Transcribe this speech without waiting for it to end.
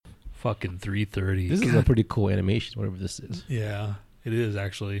Fucking 3:30. This is a pretty cool animation, whatever this is. Yeah, it is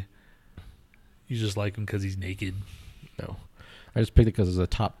actually. You just like him because he's naked. No. I just picked it because it's a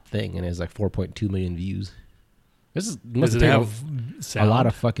top thing and it has like 4.2 million views. Does it have sound? A lot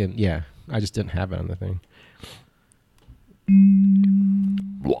of fucking... Yeah, I just didn't have it on the thing.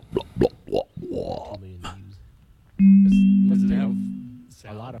 Blah, blah, blah, blah, blah. Does it have sound?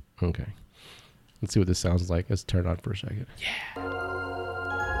 A lot of... Okay. Let's see what this sounds like. Let's turn it on for a second.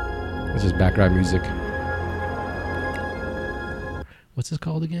 Yeah. This is background music. What's this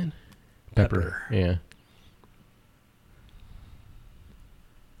called again? Pepper. Yeah.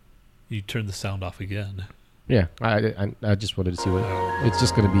 You turn the sound off again. Yeah. I just wanted to see what... It's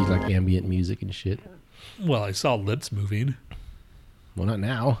just going to be like ambient music and shit. Well, I saw lips moving. Well, not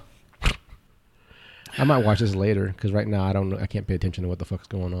now. I might watch this later because right now I don't know. I can't pay attention to what the fuck's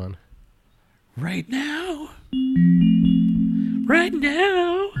going on. Right now. Right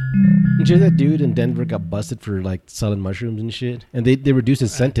now. Did you hear that dude in Denver got busted for like selling mushrooms and shit? And they reduced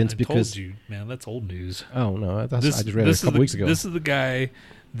his sentence because... I told you, man, that's old news. Oh, no. I just read it a couple weeks ago. This is the guy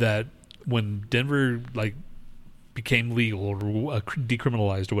that when Denver like became legal or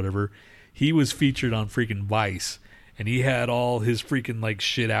decriminalized or whatever, he was featured on freaking Vice. And he had all his freaking like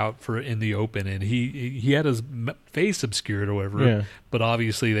shit out for in the open, and he had his face obscured or whatever. Yeah. But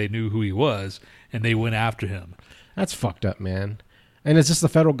obviously they knew who he was, and they went after him. That's fucked up, man. And it's just the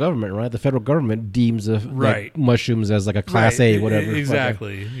federal government, right? The federal government deems like, mushrooms as like a class A, whatever.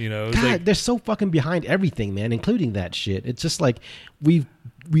 Exactly. You know, God, like, they're so fucking behind everything, man, including that shit. It's just like we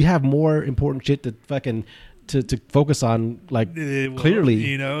have more important shit to fucking to focus on, like clearly.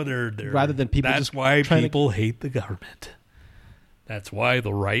 You know, they're rather than people. That's just why people hate the government. That's why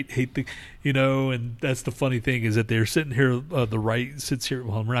the right hate the, you know, and that's the funny thing is that they're sitting here. The right sits here.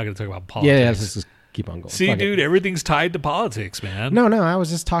 Well, we're not going to talk about politics. Yeah, let's just keep on going. See, Fuck dude, it. everything's tied to politics, man. No, I was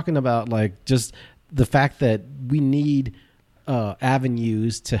just talking about like just the fact that we need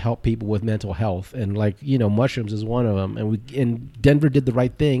avenues to help people with mental health, and like, you know, mushrooms is one of them. And Denver did the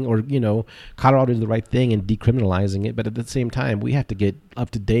right thing, or, you know, Colorado did the right thing in decriminalizing it. But at the same time, we have to get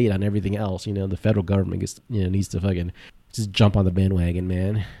up to date on everything else. You know, the federal government needs to fucking just jump on the bandwagon,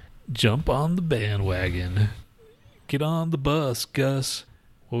 man. Jump on the bandwagon. Get on the bus, Gus.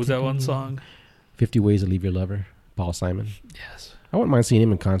 What was that one song? 50 Ways to Leave Your Lover, Paul Simon. Yes. I wouldn't mind seeing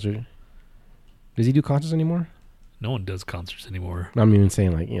him in concert. Does he do concerts anymore? No one does concerts anymore. I'm even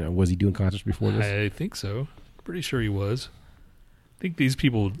saying, like, you know, was he doing concerts before this? I think so. Pretty sure he was. I think these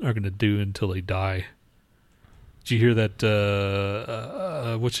people are going to do until they die. Did you hear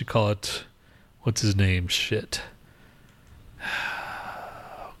that, what you call it? What's his name? Shit.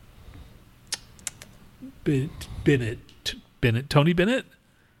 Bennett. Tony Bennett?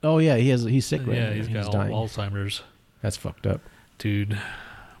 Oh, yeah, he's sick right now. Yeah, he's got dying. Alzheimer's. That's fucked up. Dude,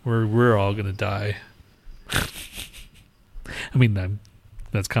 we're all going to die. I mean,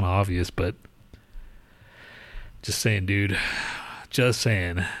 that's kind of obvious, but just saying, dude. Just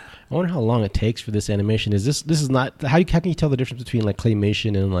saying. I wonder how long it takes for this animation. This is not... How can you tell the difference between like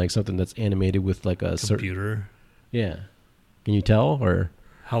claymation and like something that's animated with like a computer? Yeah. Can you tell, or...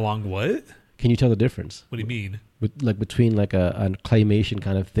 How long what? Can you tell the difference? What do you mean? Between like a claymation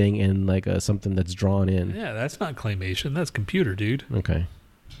kind of thing and like something that's drawn in. Yeah, that's not claymation. That's computer, dude. Okay.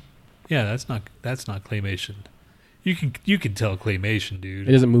 Yeah, that's not claymation. You can tell claymation, dude.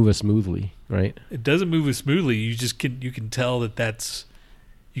 It doesn't move as smoothly, right? It doesn't move as smoothly. You can tell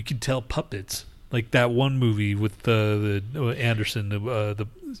you can tell puppets. Like that one movie with the Anderson, the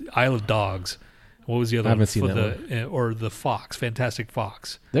Isle of Dogs. What was the other? I haven't seen that one. Or the Fox, Fantastic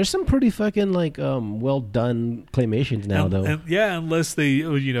Fox. There's some pretty fucking like well done claymations now, though. Unless they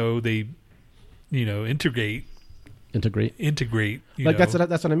integrate. Like that's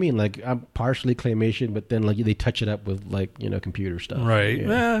what I mean. Like I'm partially claymation, but then like they touch it up with like, you know, computer stuff. Right. Yeah.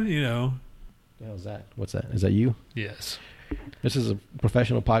 Well, you know. The hell's that? What's that? Is that you? Yes. This is a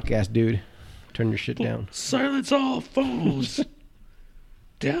professional podcast, dude. Turn your shit down. Silence all phones.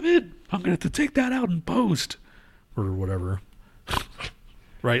 Damn it. I'm going to have to take that out in post. Or whatever.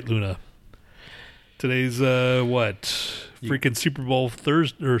 Right, Luna? Today's, what? Freaking Super Bowl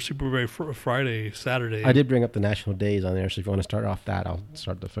Thursday, or Super Bowl Friday, Saturday. I did bring up the national days on there, so if you want to start off that, I'll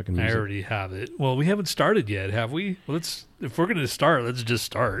start the fucking music. I already have it. Well, we haven't started yet, have we? Well, if we're going to start, let's just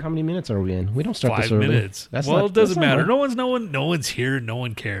start. How many minutes are we in? We don't start 5 this early. minutes. It doesn't matter. No one's here. No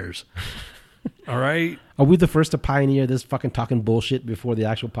one cares. All right? Are we the first to pioneer this fucking talking bullshit before the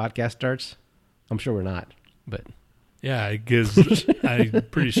actual podcast starts? I'm sure we're not, but... Yeah, because I'm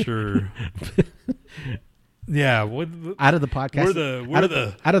pretty sure... Yeah, out of the podcast,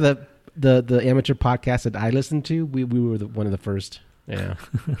 out of the amateur podcast that I listened to, we were one of the first. Yeah.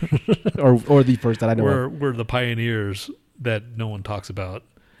 or the first that I know of. We're the pioneers that no one talks about.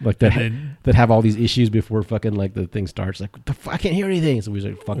 Like that have all these issues before fucking like the thing starts. Like I can't hear anything. So we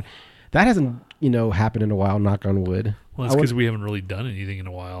like fucking. That hasn't happened in a while. Knock on wood. Well, it's because we haven't really done anything in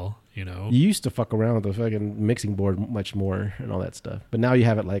a while. You used to fuck around with the fucking mixing board much more and all that stuff. But now you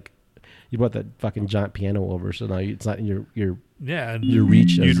have it like you brought that fucking giant piano over, so now it's not in your your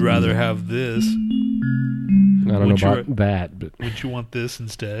reach. You'd rather have this. I don't know about that, but would you want this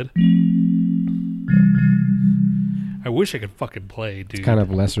instead? I wish I could fucking play, dude. It's kind of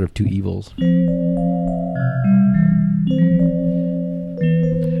lesser of two evils.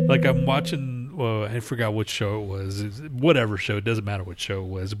 Like I'm watching, well, I forgot which show it was. Whatever show, it doesn't matter what show it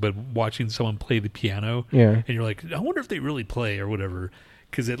was, but watching someone play the piano, and you're like, I wonder if they really play or whatever,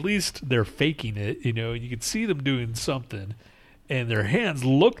 because at least they're faking it, you can see them doing something, and their hands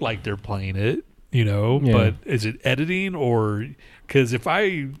look like they're playing it, but is it editing or, because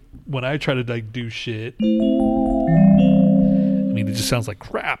when I try to like do shit, it just sounds like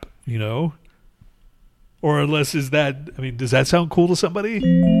crap, Or unless does that sound cool to somebody?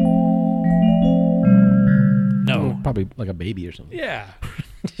 No. Probably like a baby or something. Yeah.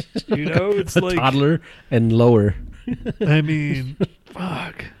 It's a like toddler and lower.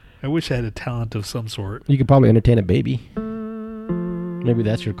 Fuck. I wish I had a talent of some sort. You could probably entertain a baby. Maybe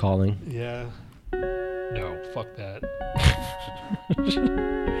that's your calling. Yeah. No, fuck that.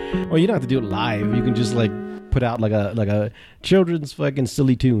 Well, you don't have to do it live. You can just like put out like a children's fucking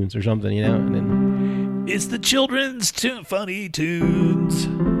silly tunes or something, and then it's the children's funny tunes,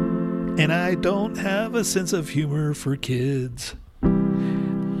 and I don't have a sense of humor for kids.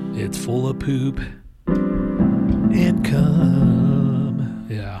 It's full of poop and cum.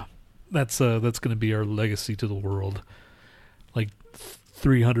 Yeah, that's gonna be our legacy to the world, like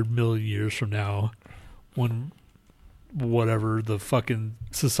 300 million years from now, when whatever the fucking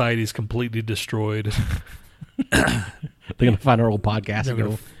society is completely destroyed. They're gonna find our old podcast. They're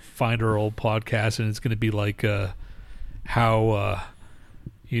gonna find our old podcast, and it's gonna be like how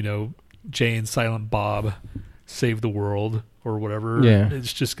Jay and Silent Bob saved the world or whatever. Yeah,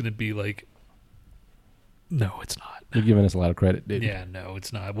 it's just gonna be like, no, it's not. You're giving us a lot of credit, dude. Yeah, no,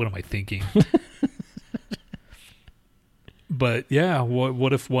 it's not. What am I thinking? But yeah,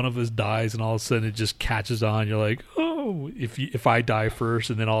 what if one of us dies and all of a sudden it just catches on? You're like, oh, if I die first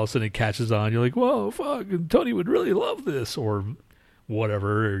and then all of a sudden it catches on, you're like, whoa, fuck, Tony would really love this or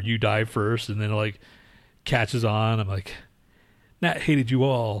whatever. Or you die first and then it like catches on. I'm like, Nhat hated you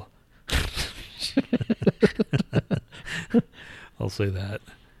all. I'll say that.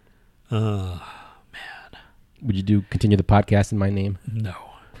 Man, would you continue the podcast in my name? No.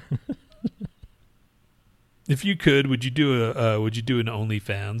 If you could, would you do an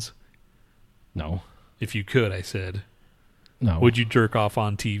OnlyFans? No. If you could, I said. No. Would you jerk off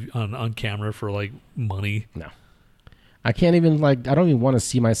on TV on camera for like money? No. I can't even I don't even want to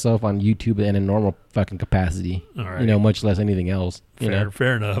see myself on YouTube in a normal fucking capacity. All right. Much less anything else.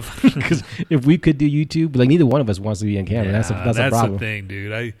 Fair enough. Because if we could do YouTube, neither one of us wants to be on camera. Yeah, that's a problem. The thing,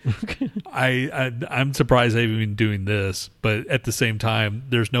 dude. I'm surprised I've been doing this, but at the same time,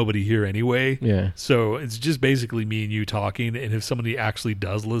 there's nobody here anyway. Yeah. So it's just basically me and you talking, and if somebody actually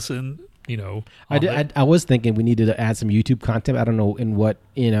does listen, I was thinking we needed to add some YouTube content. I don't know in what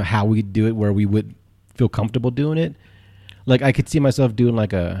how we could do it where we would feel comfortable doing it. Like I could see myself doing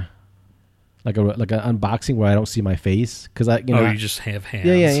like an unboxing where I don't see my face because you just have hands.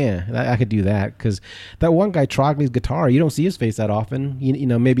 Yeah. I could do that because that one guy Trogley's guitar, you don't see his face that often.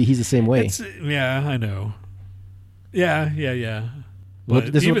 Maybe he's the same way. Yeah, I know. Yeah.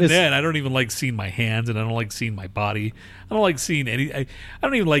 But well, even then, I don't even like seeing my hands, and I don't like seeing my body. I don't like seeing any. I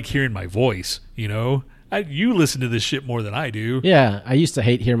don't even like hearing my voice. You listen to this shit more than I do. Yeah, I used to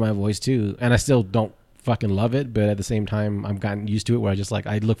hate hearing my voice too, and I still don't fucking love it, but at the same time I've gotten used to it where I just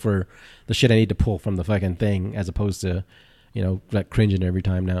I look for the shit I need to pull from the fucking thing as opposed to cringing every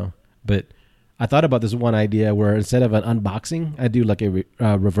time now. But I thought about this one idea where instead of an unboxing I do like a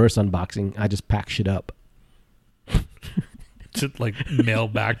reverse unboxing. I just pack shit up to mail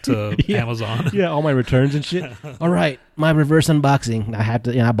back to Amazon. Yeah, all my returns and shit. All right, my reverse unboxing. I had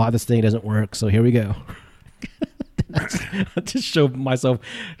to I bought this thing, it doesn't work, so here we go. I just show myself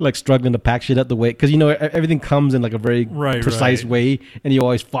struggling to pack shit up the way because everything comes in a very precise way, and you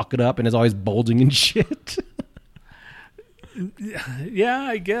always fuck it up, and it's always bulging and shit. Yeah,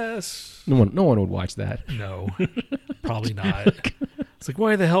 I guess no one would watch that. No, probably not. It's like,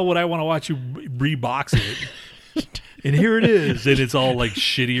 why the hell would I want to watch you rebox it? And here it is, and it's all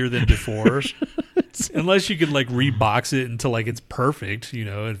shittier than before. Unless you can like rebox it until like it's perfect,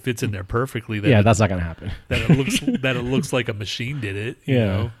 it fits in there perfectly. That's not gonna happen. That it looks like a machine did it. You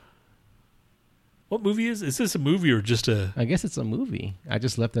know? What movie is this? A movie or just a? I guess it's a movie. I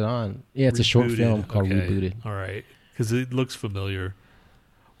just left it on. Yeah, it's a short film called Rebooted. All right, because it looks familiar.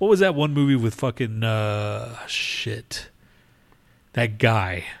 What was that one movie with fucking shit? That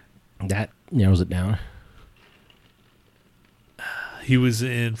guy. That narrows it down. He was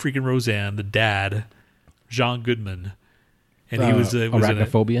in freaking Roseanne, the dad, John Goodman, and he was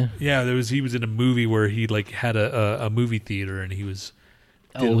Arachnophobia. He was in a movie where he like had a movie theater, and he was.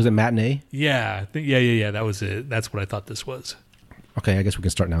 Was it Matinee? Yeah, yeah. That was it. That's what I thought this was. Okay, I guess we can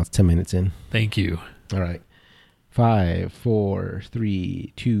start now. It's 10 minutes in. Thank you. All right. 5, 4,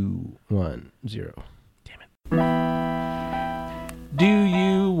 3, 2, 1, 0. Damn it. Do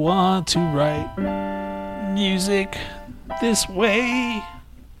you want to write music this way?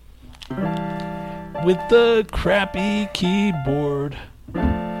 With the crappy keyboard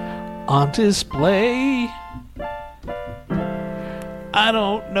on display? I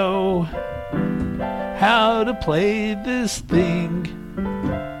don't know how to play this thing.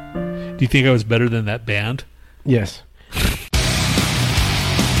 Do you think I was better than that band? Yes.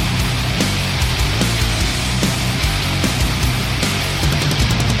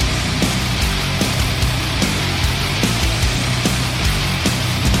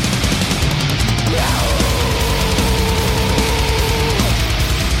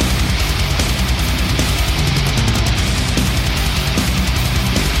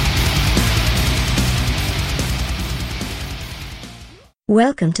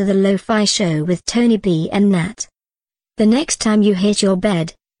 Welcome to the Lo-Fi Show with Tony B and Nhat. The next time you hit your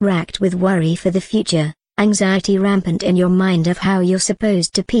bed, racked with worry for the future, anxiety rampant in your mind of how you're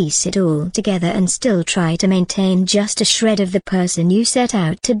supposed to piece it all together and still try to maintain just a shred of the person you set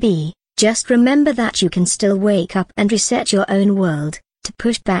out to be, just remember that you can still wake up and reset your own world, to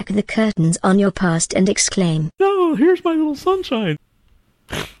push back the curtains on your past and exclaim, "No, here's my little sunshine."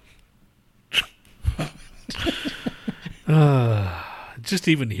 Just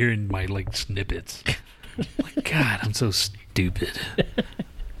even hearing my like snippets. Like, God, I'm so stupid.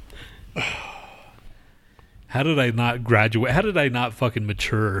 How did I not graduate? How did I not fucking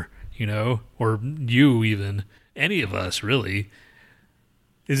mature, Or you even. Any of us, really.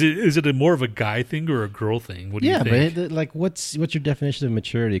 Is it more of a guy thing or a girl thing? What do you think? But like, what's your definition of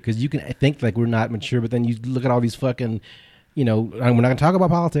maturity? Because you can think like we're not mature, but then you look at all these fucking... we're not going to talk about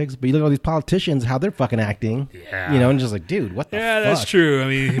politics, but you look at all these politicians, how they're fucking acting. Yeah. And just like, dude, what the fuck? Yeah, that's true. I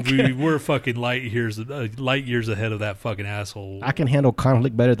mean, we're fucking light years ahead of that fucking asshole. I can handle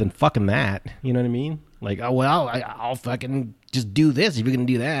conflict better than fucking that. You know what I mean? Like, oh, well, I'll fucking just do this if you're going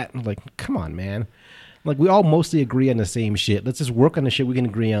to do that. I'm like, come on, man. Like, we all mostly agree on the same shit. Let's just work on the shit we can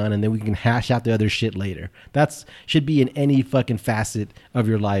agree on, and then we can hash out the other shit later. That's should be in any fucking facet of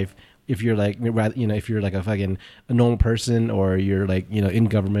your life. If you're like, if you're like a normal person or you're like, in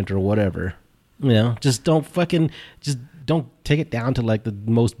government or whatever, just don't take it down to like the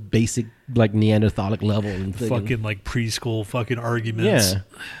most basic, like Neanderthalic level. And fucking like preschool fucking arguments.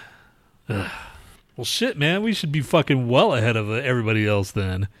 Yeah. Well, shit, man, we should be fucking well ahead of everybody else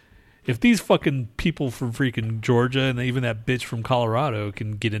then. If these fucking people from freaking Georgia and even that bitch from Colorado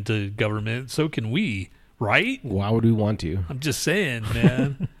can get into government, so can we, right? Why would we want to? I'm just saying,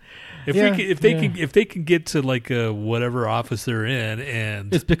 man. If they can get to like whatever office they're in,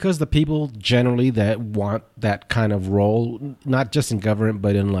 and it's because the people generally that want that kind of role, not just in government,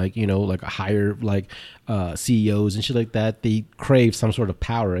 but in like like a higher like CEOs and shit like that, they crave some sort of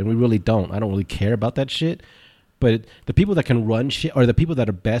power, and we really don't. I don't really care about that shit. But the people that can run shit, or the people that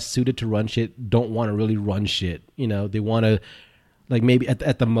are best suited to run shit, don't want to really run shit. They want to like maybe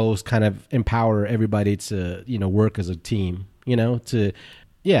at the most kind of empower everybody to work as a team.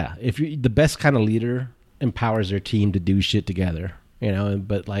 Yeah, if you're the best kind of leader, empowers their team to do shit together,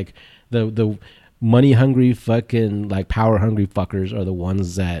 but like the money hungry fucking like power hungry fuckers are the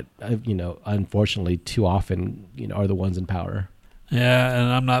ones that unfortunately too often are the ones in power. Yeah,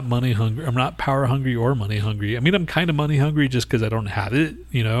 and I'm not money hungry. I'm not power hungry or money hungry. I mean, I'm kind of money hungry just because I don't have it,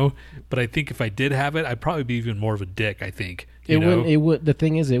 But I think if I did have it, I'd probably be even more of a dick. I think wouldn't. The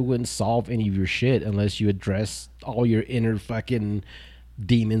thing is, it wouldn't solve any of your shit unless you address all your inner fucking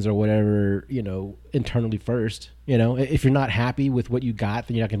demons or whatever, internally first. If you're not happy with what you got,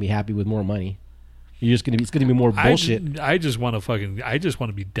 then you're not gonna be happy with more money. It's gonna be more bullshit. I just want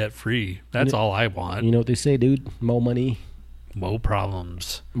to be debt free. That's all I want. You know what they say, dude? More money, more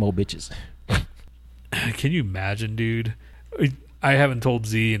problems, more bitches. Can you imagine, dude? I haven't told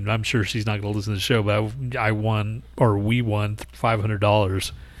Z, and I'm sure she's not gonna listen to the show, but we won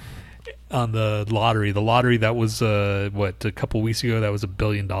 $500 on the lottery. The lottery that was a couple weeks ago, that was $1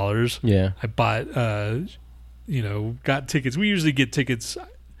 billion. Yeah. I bought got tickets. We usually get tickets.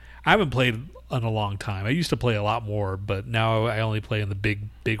 I haven't played in a long time. I used to play a lot more, but now I only play in the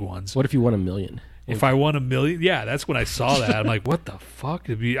big ones. What if you won $1 million? If I won $1 million, yeah, that's when I saw that. I'm like, what the fuck?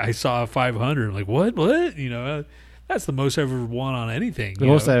 I saw 500. I'm like, what? That's the most I ever won on anything. The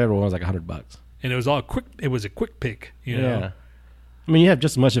most I ever won was like $100. And it was all quick. It was a quick pick. Yeah. I mean, you have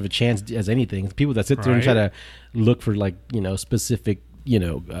just as much of a chance as anything. People that sit there and try to look for like, specific,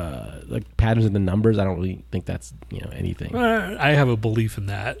 like patterns in the numbers, I don't really think that's, anything. I have a belief in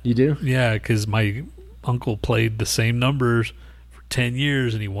that. You do? Yeah, because my uncle played the same numbers for 10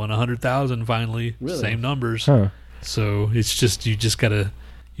 years and he won 100,000 finally. Really? Same numbers. Huh. So it's just, you just gotta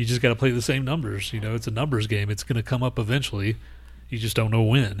play the same numbers. It's a numbers game. It's going to come up eventually. You just don't know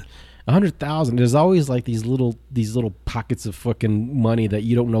when. 100,000. There's always like these little pockets of fucking money that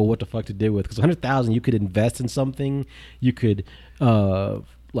you don't know what the fuck to do with. Because 100,000, you could invest in something. You could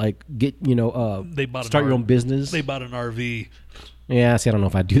like get they bought start your own business. They bought an RV. Yeah, see, I don't know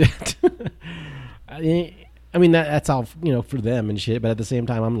if I'd do that. I mean that's all for them and shit. But at the same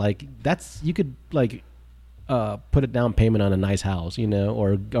time, I'm like, you could like put a down payment on a nice house,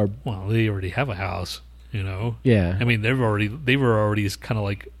 or well, they already have a house, Yeah. I mean, they were already kind of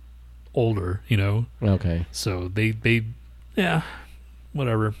like older, Okay. So they yeah,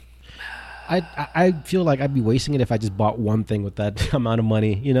 whatever. I feel like I'd be wasting it if I just bought one thing with that amount of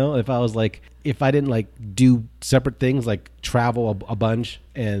money. If I was like, if I didn't like do separate things like travel a bunch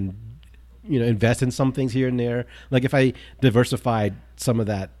and invest in some things here and there. Like if I diversified some of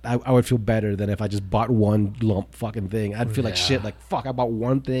that, I would feel better than if I just bought one lump fucking thing. I'd feel like shit. Like fuck, I bought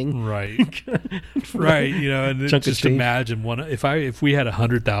one thing. Right. Right. And just imagine if we had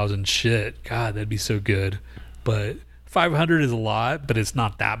 100,000, shit, God, that'd be so good. But 500 is a lot, but it's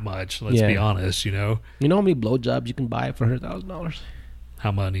not that much. Let's be honest. You know how many blowjobs you can buy for $100,000?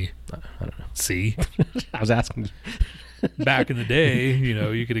 How many? I don't know. See, I was asking. Back in the day,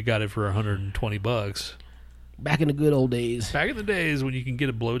 you could have got it for $120. Back in the good old days. Back in the days when you can get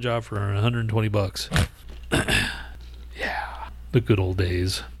a blowjob for $120. Yeah, the good old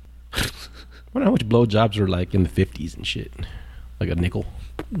days. I wonder how much blowjobs are like in the 50s and shit. Like a nickel.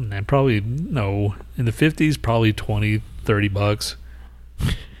 And probably no. In the 50s, probably $20-$30.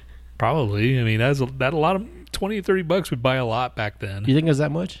 Probably. I mean, that a lot of $20-$30 would buy a lot back then. You think it was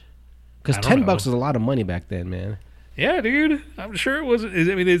that much? Because $10 was a lot of money back then, man. Yeah, dude. I'm sure it wasn't.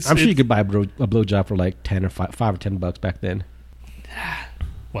 I mean, I'm sure you could buy a blowjob for like $5 or $10 back then.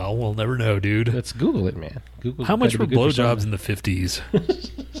 Well, we'll never know, dude. Let's Google it, man. Google. How much were blowjobs in the 50s?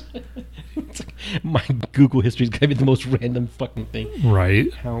 My Google history is gonna be the most random fucking thing.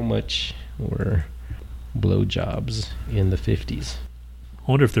 Right. How much were blowjobs in the 50s? I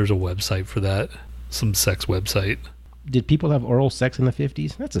wonder if there's a website for that. Some sex website. Did people have oral sex in the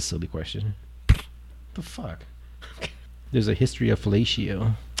 50s? That's a silly question. The fuck? There's a history of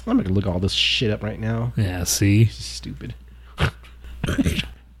fellatio. I'm gonna look all this shit up right now. Yeah, see? This is stupid.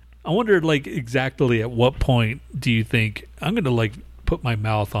 I wonder, like, exactly at what point do you think I'm gonna, like, put my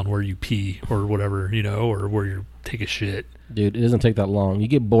mouth on where you pee or whatever, or where you take a shit. Dude, it doesn't take that long. You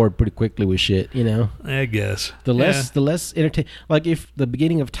get bored pretty quickly with shit, I guess. The less entertain. Like if the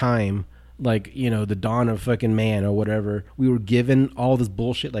beginning of time, like, the dawn of fucking man or whatever, we were given all this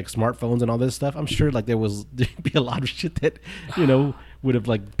bullshit like smartphones and all this stuff. I'm sure like there'd be a lot of shit that, would have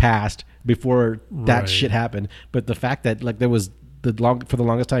like passed before that shit happened. But the fact that like there was for the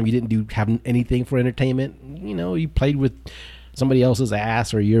longest time you didn't have anything for entertainment, you played with somebody else's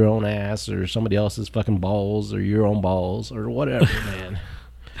ass or your own ass or somebody else's fucking balls or your own balls or whatever, man.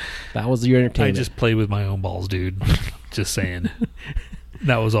 That was your entertainment. I just played with my own balls, dude. Just saying.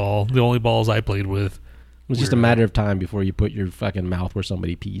 That was all. The only balls I played with. It was just a matter of time before you put your fucking mouth where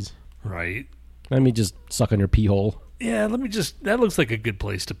somebody pees. Right. Let me just suck on your pee hole. Yeah, that looks like a good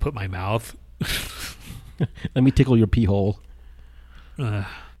place to put my mouth. Let me tickle your pee hole. Yeah.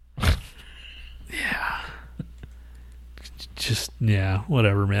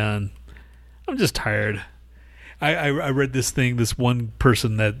 Whatever, man. I'm just tired. I read this thing, this one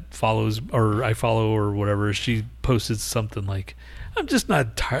person that follows, or I follow or whatever, she posted something like, I'm just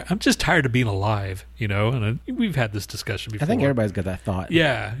tired of being alive, and we've had this discussion before. I think everybody's got that thought.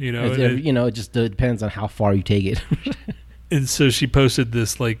 Yeah, it just depends on how far you take it. And so she posted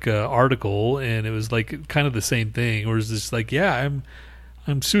this like article, and it was like kind of the same thing, or it's just like, yeah,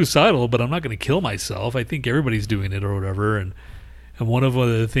 I'm suicidal, but I'm not going to kill myself. I think everybody's doing it or whatever. And one of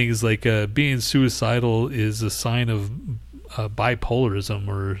the things like being suicidal is a sign of bipolarism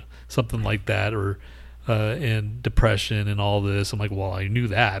or something like that, or and depression and all this. I'm like, well, I knew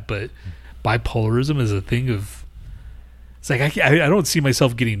that, but bipolarism is a thing of. It's like I don't see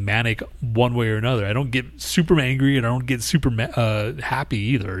myself getting manic one way or another. I don't get super angry and I don't get super happy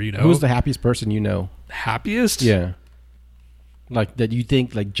either. You know, who's the happiest person you know? Happiest? Yeah, like that you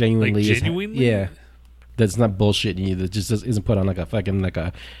think like genuinely, yeah. That's not bullshitting you. That just isn't put on like a fucking like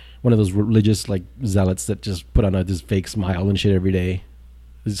a one of those religious like zealots that just put on this fake smile and shit every day.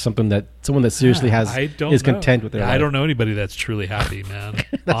 It's someone that seriously is content with their life. I don't know anybody that's truly happy, man.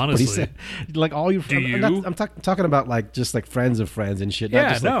 Honestly, like all your friends. I'm talking about like just like friends of friends and shit. Yeah,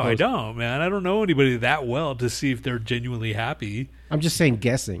 not just, like, I don't, man. I don't know anybody that well to see if they're genuinely happy. I'm just saying,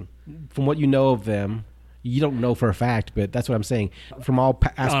 guessing from what you know of them. You don't know for a fact, but that's what I'm saying. From all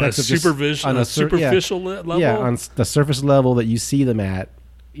aspects of superficial level, yeah, on the surface level that you see them at,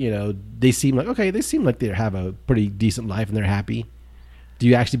 you know, they seem like they have a pretty decent life and they're happy. Do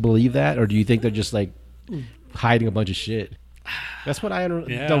you actually believe that, or do you think they're just like hiding a bunch of shit? That's what I don't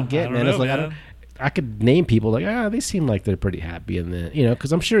get, man. It's like I could name people like they seem like they're pretty happy, and then you know,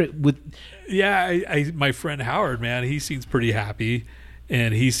 because I'm sure my friend Howard, man, he seems pretty happy,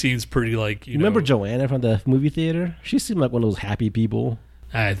 and he seems pretty like you remember Joanna from the movie theater? She seemed like one of those happy people.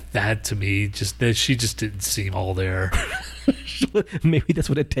 That to me, she just didn't seem all there. Maybe that's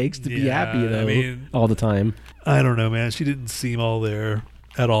what it takes to be happy, though. I mean, all the time. I don't know, man. She didn't seem all there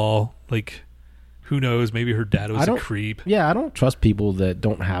at all. Like, who knows? Maybe her dad was a creep. Yeah, I don't trust people that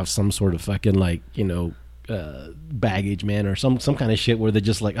don't have some sort of fucking like baggage, man, or some kind of shit where they're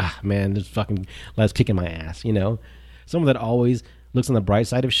just like, man, this fucking life's kicking my ass. You know, someone that always looks on the bright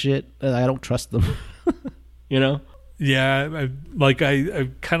side of shit. I don't trust them. You know. Yeah, I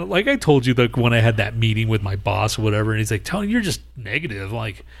kind of like I told you that when I had that meeting with my boss or whatever, and he's like, "Tony, you're just negative." I'm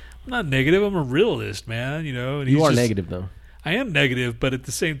like, I'm not negative. I'm a realist, man. You know. And you are negative though. I am negative, but at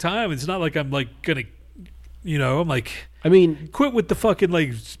the same time, it's not like I'm like gonna, you know, I'm like, I mean, quit with the fucking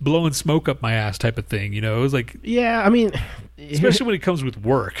like blowing smoke up my ass type of thing. You know, it's like, yeah, I mean, especially when it comes with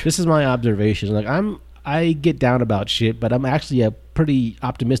work. This is my observation. Like I get down about shit, but I'm actually a pretty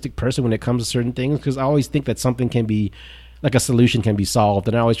optimistic person when it comes to certain things because I always think that something can be, like a solution can be solved,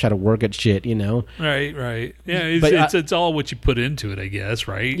 and I always try to work at shit, you know? Right. Yeah, it's all what you put into it, I guess,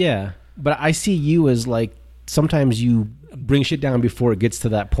 right? Yeah, but I see you as like, sometimes you bring shit down before it gets to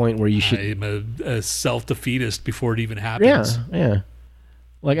that point where you should... I'm a self-defeatist before it even happens. Yeah.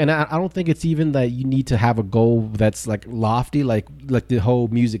 Like, and I don't think it's even that you need to have a goal that's like lofty, like the whole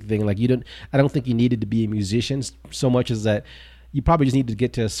music thing. Like I don't think you needed to be a musician so much as that you probably just need to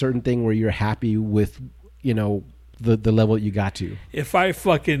get to a certain thing where you're happy with, you know, the level that you got to. If I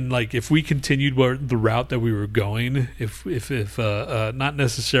fucking like, if we continued the route that we were going, if not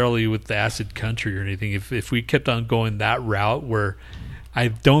necessarily with the acid country or anything, if we kept on going that route where I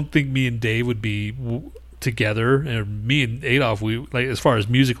don't think me and Dave would be together, and me and Adolf, we like as far as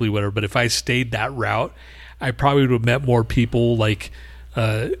musically whatever, but if I stayed that route, I probably would have met more people like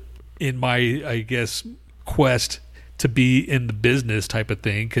in my, I guess, quest to be in the business type of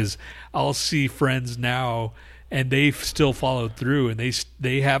thing, because I'll see friends now and they've still followed through and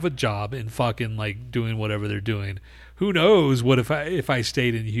they have a job and fucking like doing whatever they're doing. Who knows what if I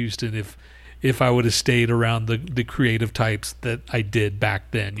stayed in Houston, if I would have stayed around the creative types that I did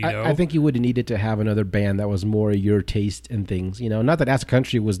back then, you know? I think you would have needed to have another band that was more your taste and things, you know? Not that Acid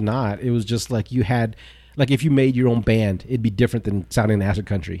Country was not. It was just like you had... Like if you made your own band, it'd be different than sounding Acid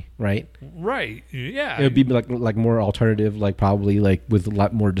Country, right? Right, yeah. It would be like more alternative, like probably like with a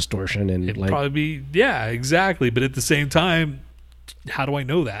lot more distortion and it'd like... probably be... Yeah, exactly. But at the same time, how do I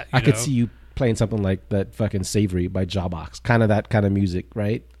know that? I could see you playing something like that fucking Savory by Jawbox. Kind of that kind of music,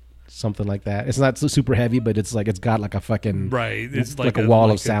 right? Something like that. It's not super heavy, but it's like it's got like a fucking right. It's like a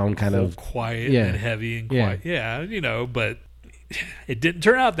wall of sound, kind of quiet and heavy and quiet. Yeah, you know. But it didn't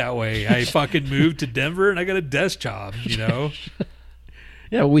turn out that way. I fucking moved to Denver and I got a desk job. You know.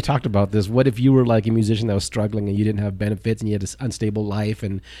 Yeah, well, we talked about this. What if you were like a musician that was struggling and you didn't have benefits and you had this unstable life,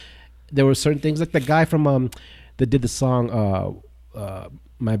 and there were certain things like the guy from that did the song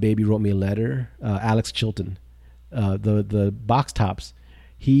 "My Baby Wrote Me a Letter," Alex Chilton, the Box Tops.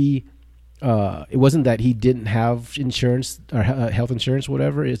 He it wasn't that he didn't have insurance or health insurance,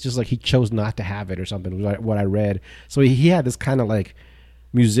 whatever. It's just like he chose not to have it or something, what I read. So he had this kind of like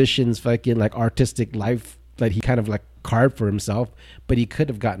musician's fucking like artistic life that he kind of like carved for himself, but he could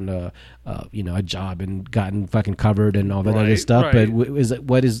have gotten a job and gotten fucking covered and all that other stuff. Right.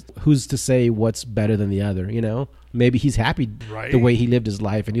 But who's to say what's better than the other? You know, maybe he's happy the way he lived his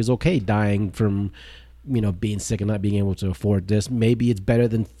life and he was okay dying from, you know, being sick and not being able to afford this. Maybe it's better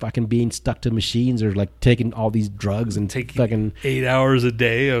than fucking being stuck to machines or like taking all these drugs and taking fucking 8 hours a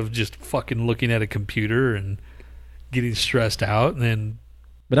day of just fucking looking at a computer and getting stressed out and then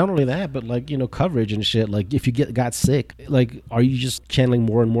But not only that, but like, coverage and shit. Like if you got sick, like are you just channeling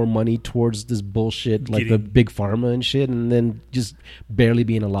more and more money towards this bullshit, like the big pharma and shit, and then just barely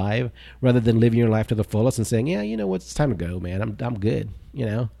being alive, rather than living your life to the fullest and saying, yeah, you know what, it's time to go, man. I'm good.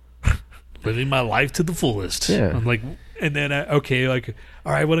 Living my life to the fullest. Yeah. I'm like, and then okay, like,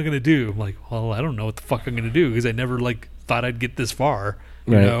 all right, what am I gonna do? I'm like, well, I don't know what the fuck I'm gonna do because I never like thought I'd get this far.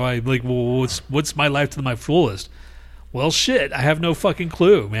 You know, I like, well, what's my life to my fullest? Well, shit, I have no fucking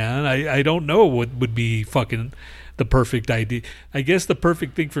clue, man. I don't know what would be fucking the perfect idea. I guess the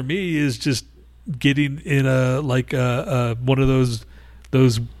perfect thing for me is just getting in one of those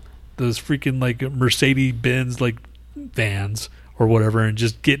freaking like Mercedes Benz like vans or whatever, and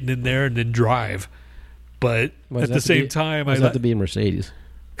just getting in there and then drive. But at the same time, I have to be a Mercedes.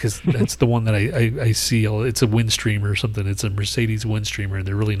 Because that's the one that I see. It's a Windstreamer or something. It's a Mercedes Windstreamer, and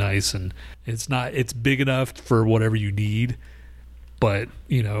they're really nice. And it's big enough for whatever you need. But,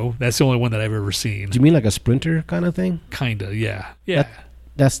 that's the only one that I've ever seen. Do you mean like a Sprinter kind of thing? Kinda, yeah. Yeah.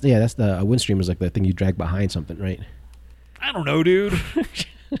 That's the Windstreamer is like the thing you drag behind something, right? I don't know, dude.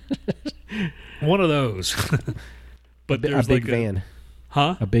 One of those. But there's a big van.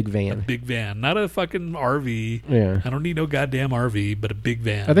 Huh? A big van. A big van. Not a fucking RV. Yeah. I don't need no goddamn RV, but a big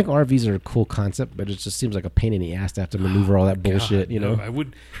van. I think RVs are a cool concept, but it just seems like a pain in the ass to have to maneuver all that bullshit, No, I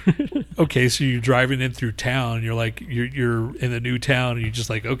would. Okay, so you're driving in through town. You're like, you're in a new town, and you're just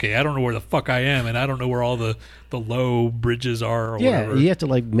like, okay, I don't know where the fuck I am, and I don't know where all the low bridges are or whatever. You have to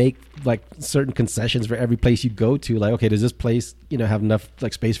like make like certain concessions for every place you go to. Like, okay, does this place, have enough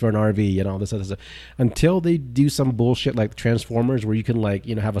like space for an RV and all this other stuff? Until they do some bullshit like Transformers where you can like,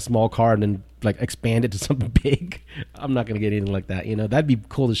 have a small car and then like expand it to something big. I'm not going to get anything like that. That'd be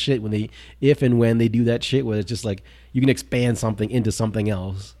cool as shit when they do that shit where it's just like you can expand something into something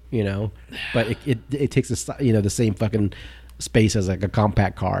else, but it takes the same fucking space as like a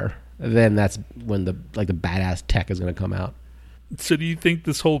compact car. Then that's when the badass tech is going to come out. So do you think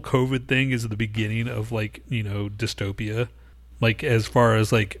this whole COVID thing is the beginning of like, dystopia? Like as far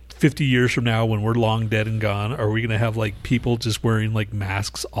as like 50 years from now when we're long dead and gone, are we going to have like people just wearing like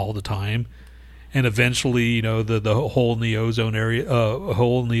masks all the time? And eventually, the hole in the ozone area,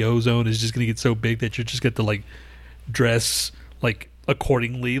 hole in the ozone is just going to get so big that you just get to like dress like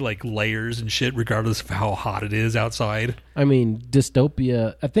accordingly, like layers and shit, regardless of how hot it is outside. I mean,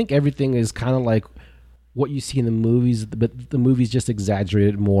 dystopia, I think everything is kind of like what you see in the movies, but the movies just exaggerate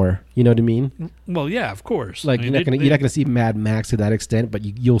it more. You know what I mean? Well, yeah, of course. Like, you're not gonna see Mad Max to that extent, but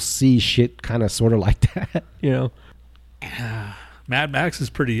you'll see shit kind of sort of like that. Mad Max is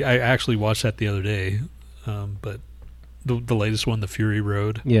pretty. I actually watched that the other day, but the latest one, The Fury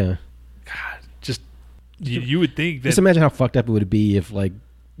Road. Yeah. God, just you would think that. Just imagine how fucked up it would be if like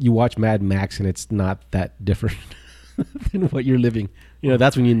you watch Mad Max and it's not that different than what you're living.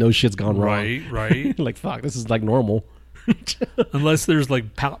 That's when shit's gone wrong. Right. Like, fuck, this is like normal. Unless there's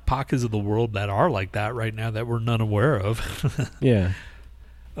like pockets of the world that are like that right now that we're none aware of. Yeah.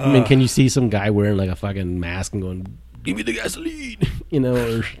 I mean, can you see some guy wearing like a fucking mask and going, give me the gasoline,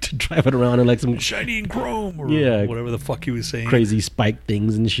 or to drive it around in like some shiny and chrome or whatever the fuck he was saying. Crazy spike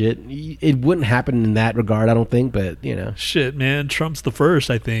things and shit. It wouldn't happen in that regard, I don't think, but Shit, man. Trump's the first,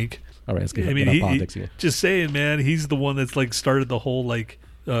 I think. All right, let's get off politics here. Just saying, man, he's the one that's like started the whole like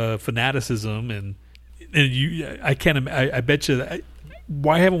fanaticism and I bet you.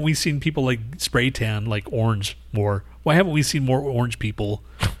 Why haven't we seen people like spray tan like orange more? Why haven't we seen more orange people?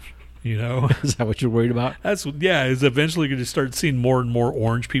 Is that what you're worried about? Is eventually going to start seeing more and more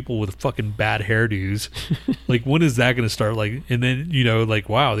orange people with fucking bad hairdos. Like, when is that going to start? Like, and then like,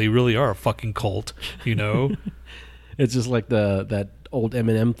 wow, they really are a fucking cult. It's just like that old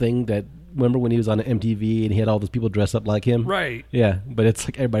Eminem thing that. Remember when he was on MTV and he had all those people dressed up like him? Right. Yeah, but it's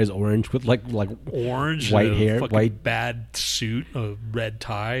like everybody's orange with like orange, white hair, white bad suit, a red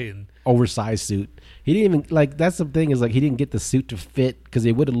tie, and oversized suit. He didn't even like. That's the thing is like he didn't get the suit to fit because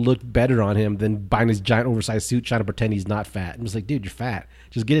it would have looked better on him than buying this giant oversized suit trying to pretend he's not fat. I'm just like, dude, you're fat.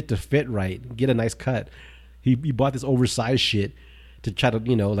 Just get it to fit right. Get a nice cut. He bought this oversized shit to try to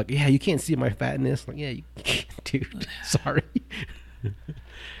like you can't see my fatness. Like you dude, sorry.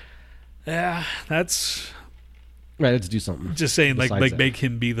 Yeah, that's right. Let's do something. Just saying, like make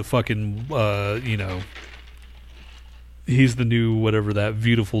him be the fucking, he's the new whatever, that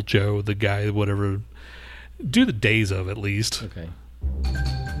beautiful Joe, the guy, whatever. Do the days of at least. Okay.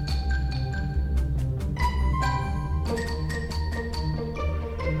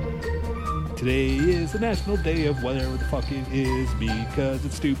 Today is the National Day of whatever the fuck it is because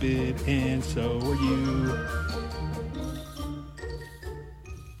it's stupid, and so are you.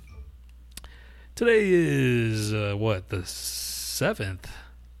 Today is, the 7th?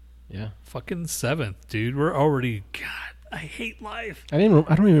 Yeah. Fucking 7th, dude. We're already. God, I hate life. I don't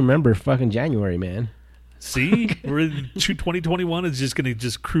even remember fucking January, man. See, we're in 2021 is just gonna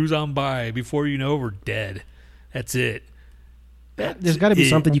just cruise on by. Before you know, we're dead. That's it. There's got to be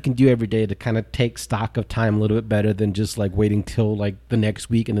something you can do every day to kind of take stock of time a little bit better than just like waiting till like the next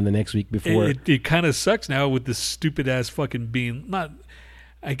week and then the next week before. It kind of sucks now with this stupid ass fucking being not.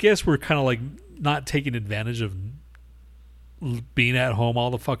 I guess we're kind of like not taking advantage of being at home all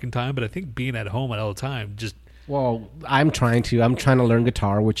the fucking time, but I think being at home all the time just. Well, I'm trying to learn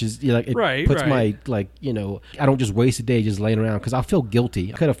guitar, which is like it puts my like I don't just waste a day just laying around because I'll feel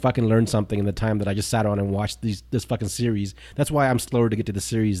guilty. I could have fucking learned something in the time that I just sat on and watched this fucking series. That's why I'm slower to get to the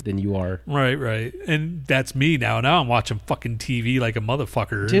series than you are. Right, and that's me now. Now I'm watching fucking TV like a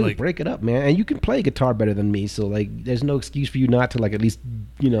motherfucker. Dude, like, break it up, man. And you can play guitar better than me, so like, there's no excuse for you not to like at least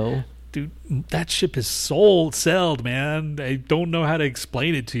Dude, that ship is sailed, man. I don't know how to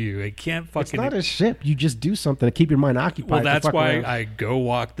explain it to you. I can't fucking. It's not a ship. You just do something to keep your mind occupied. Well, that's why I go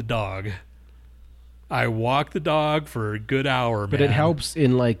walk the dog. I walk the dog for a good hour, man. But it helps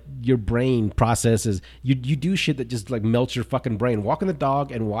in like your brain processes. You do shit that just like melts your fucking brain. Walking the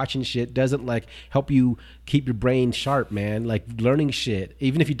dog and watching shit doesn't like help you keep your brain sharp, man. Like learning shit,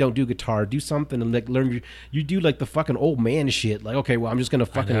 even if you don't do guitar, do something and like learn. You do like the fucking old man shit. Like, okay, well, I'm just gonna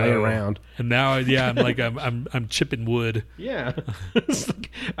fucking lay around. And now, I'm like I'm chipping wood. Yeah, that's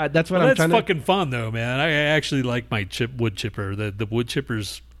what I'm trying. That's fucking fun though, man. I actually like my wood chipper. The wood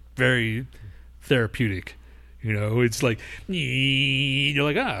chipper's very therapeutic. It's like you're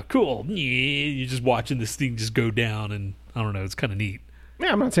like, cool. You're just watching this thing just go down, and I don't know, it's kind of neat.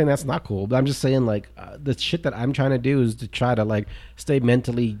 Yeah, I'm not saying that's not cool, but I'm just saying like the shit that I'm trying to do is to try to like stay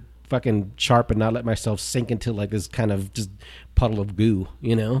mentally fucking sharp and not let myself sink into like this kind of just puddle of goo,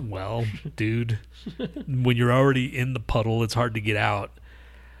 Well, dude, when you're already in the puddle, it's hard to get out.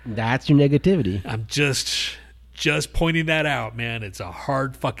 That's your negativity. I'm just pointing that out, man. It's a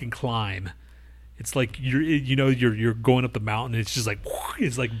hard fucking climb. It's like you're going up the mountain. And it's just like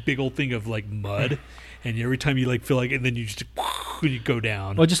it's like big old thing of like mud, and every time you like feel like, and then you just you go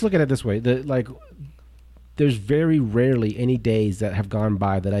down. Well, just look at it this way: there's very rarely any days that have gone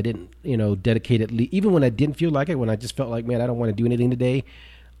by that I didn't dedicate even when I didn't feel like it. When I just felt like, man, I don't want to do anything today.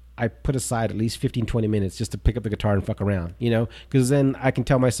 I put aside at least 15, 20 minutes just to pick up the guitar and fuck around, because then I can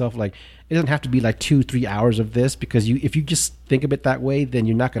tell myself like, it doesn't have to be like 2-3 hours of this, because if you just think of it that way, then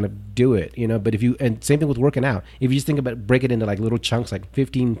you're not going to do it, but and same thing with working out. If you just think about break it into like little chunks, like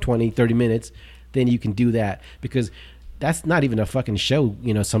 15, 20, 30 minutes, then you can do that, because that's not even a fucking show,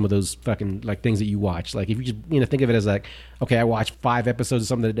 some of those fucking like things that you watch. Like if you just, think of it as like, okay, I watched 5 episodes of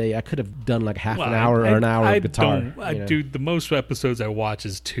something today. I could have done like half an hour or an hour of guitar. Dude, the most episodes I watch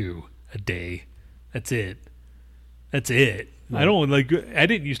is 2 a day. That's it. I don't I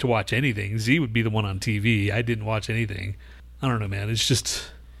didn't used to watch anything. Z would be the one on TV. I didn't watch anything. I don't know, man. It's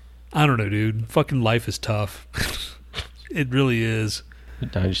just, I don't know, dude. Fucking life is tough. It really is.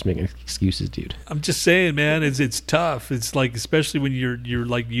 I'm just making excuses, dude. I'm just saying, man, it's tough. It's like, especially when you're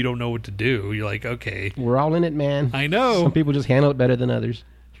like, you don't know what to do. You're like, okay. We're all in it, man. I know. Some people just handle it better than others.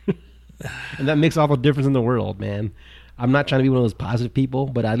 And that makes all the difference in the world, man. I'm not trying to be one of those positive people,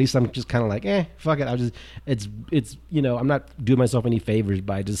 but at least I'm just kind of like, fuck it. It's I'm not doing myself any favors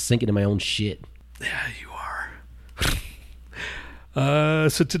by just sinking in my own shit. Yeah, you are.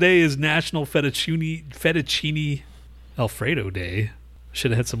 So today is National Fettuccine Alfredo Day.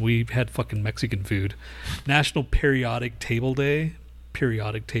 Should have had we had fucking Mexican food. National Periodic Table Day.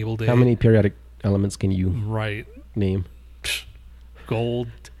 How many periodic elements can you name? Gold,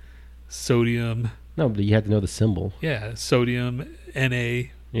 sodium. No, but you have to know the symbol. Yeah, sodium, Na.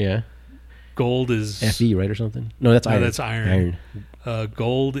 Yeah. Gold is Fe, right, or something? No, that's iron. No, that's iron.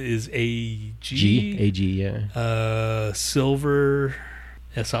 Gold is Ag. Ag, yeah. Silver,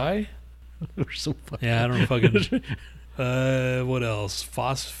 Si. We're so fucking. Yeah, I don't fucking. What else?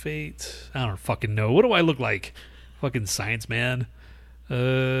 Phosphate? I don't fucking know. What do I look like? Fucking science man.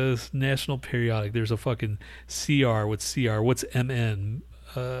 National Periodic. There's a fucking CR. What's CR? What's MN?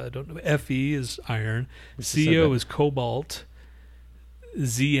 I don't know. Fe is iron. CO is cobalt.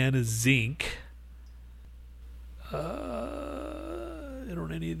 ZN is zinc. I don't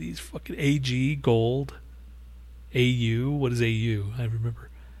know any of these fucking AG, gold. AU. What is AU? I remember.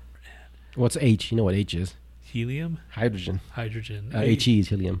 What's H? You know what H is? Helium? Hydrogen. HE is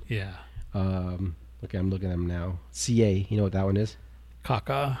helium. Yeah. Okay, I'm looking at them now. Ca, you know what that one is?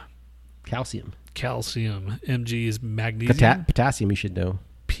 Calcium. Mg is magnesium. Potassium, you should know.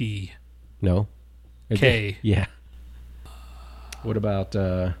 P. No. K. Yeah. What about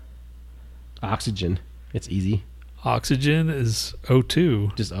oxygen? It's easy. Oxygen is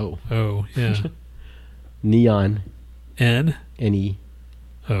O2. Just O. Oh, yeah. Neon. N. N-E.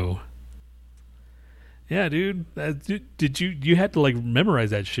 Oh. Yeah, dude. Did you had to like memorize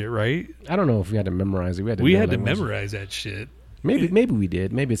that shit, right? I don't know if we had to memorize it. We had to memorize that shit. Maybe we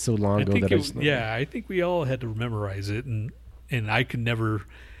did. Maybe it's so long ago that I think we all had to memorize it, and I could never.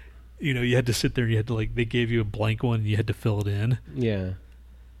 You had to sit there and you had to like they gave you a blank one and you had to fill it in. Yeah.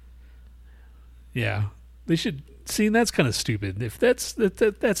 Yeah, they should see. And that's kind of stupid. If that's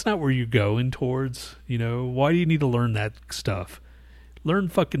not where you're going towards, why do you need to learn that stuff? Learn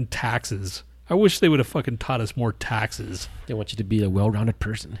fucking taxes. I wish they would have fucking taught us more taxes. They want you to be a well-rounded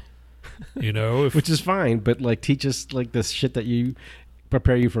person. Which is fine, but like teach us like this shit that you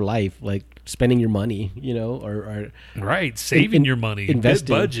prepare you for life, like spending your money, or right, saving your money,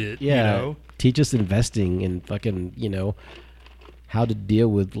 investing, budget, yeah. Teach us investing and fucking, how to deal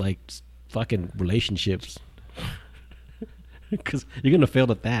with like fucking relationships, because you're gonna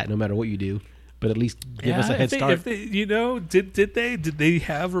fail at that no matter what you do. But at least give us a head start. Did they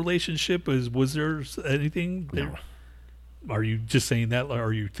have relationship? Was there anything? No. Are you just saying that? Or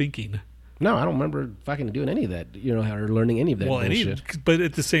are you thinking? No, I don't remember fucking doing any of that. Or learning any of that bullshit. But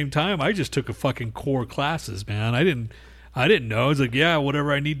at the same time, I just took a fucking core classes, man. I didn't know. I was like, yeah,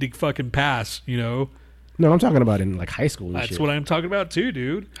 whatever I need to fucking pass. No, I'm talking about in like high school. And That's what I'm talking about too,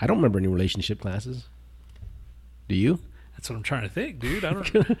 dude. I don't remember any relationship classes. Do you? That's what I'm trying to think, dude. I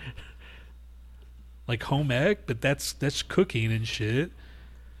don't. Like home ec, but that's cooking and shit.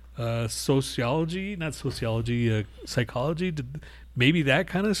 Sociology, not sociology, psychology. Maybe that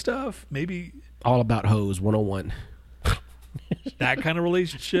kind of stuff. Maybe all about hoes 101. That kind of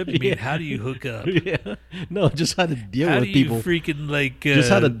relationship. I mean, how do you hook up? Yeah, no, just how to deal with people. How do you freaking like? Just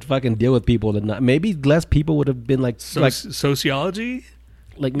how to fucking deal with people. Maybe less people would have been like sociology.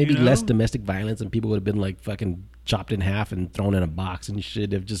 Like maybe less domestic violence, and people would have been like fucking chopped in half and thrown in a box and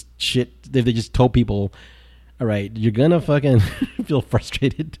shit. If they just told people, all right, you're gonna fucking feel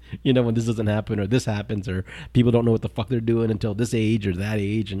frustrated, when this doesn't happen or this happens or people don't know what the fuck they're doing until this age or that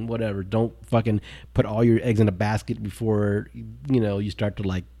age and whatever. Don't fucking put all your eggs in a basket before you start to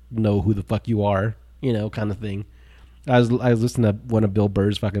like know who the fuck you are, kind of thing. I was listening to one of Bill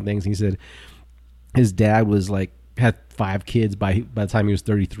Burr's fucking things. He said his dad was like had 5 kids by the time he was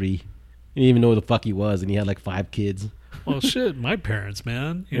 33. He didn't even know who the fuck he was, and he had like 5 kids. Well, shit, my parents,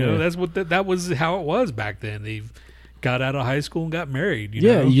 man. That's what that was how it was back then. They got out of high school and got married. You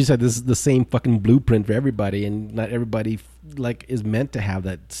know? You just had the same fucking blueprint for everybody, and not everybody like is meant to have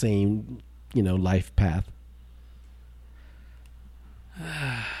that same life path.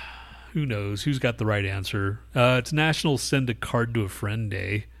 Who knows? Who's got the right answer? It's National Send a Card to a Friend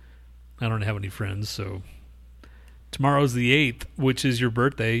Day. I don't have any friends, so tomorrow's the 8th, which is your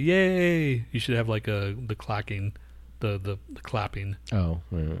birthday. Yay! You should have like the clacking, the clapping. Oh,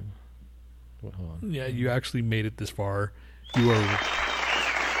 yeah. Well, hold on. Yeah, you actually made it this far. You are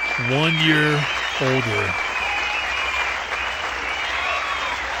 1 year older.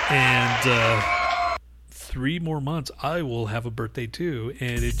 And 3 more months, I will have a birthday too.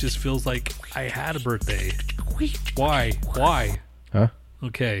 And it just feels like I had a birthday. Why? Huh?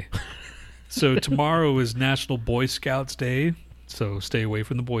 Okay. So tomorrow is National Boy Scouts Day. So stay away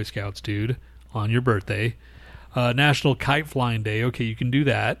from the Boy Scouts, dude, on your birthday. National Kite Flying Day. Okay, you can do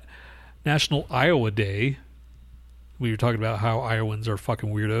that. National Iowa Day. We were talking about how Iowans are fucking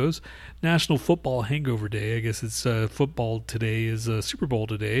weirdos. National Football Hangover Day. I guess it's football today is Super Bowl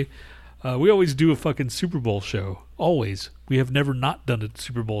today. We always do a fucking Super Bowl show. Always. We have never not done a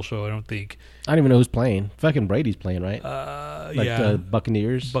Super Bowl show, I don't think. I don't even know who's playing. Fucking Brady's playing, right? Yeah.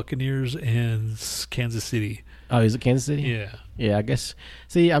 Buccaneers. Buccaneers and Kansas City. Oh, is it Kansas City? Yeah. Yeah, I guess.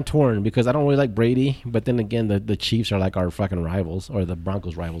 See, I'm torn because I don't really like Brady, but then again, the Chiefs are like our fucking rivals, or the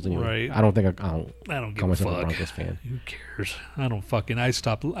Broncos rivals anyway. Right. I don't give call myself a Broncos fan. Who cares? I don't fucking.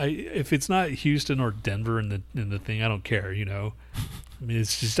 If it's not Houston or Denver in the thing, I don't care. I mean,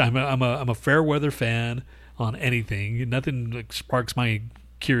 it's just I'm a fair weather fan on anything. Nothing like sparks my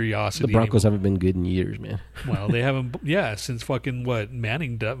curiosity. The Broncos haven't been good in years, man. Well, they haven't. Yeah, since fucking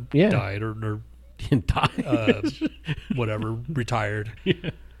Manning died or whatever, retired. Yeah.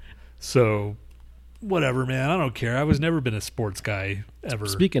 So, whatever, man. I don't care. I was never been a sports guy ever.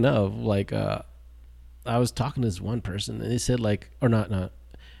 Speaking of, like, I was talking to this one person, and they said, like, or not.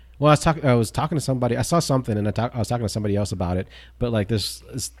 Well, I was talking to somebody. I saw something, and I was talking to somebody else about it. But like this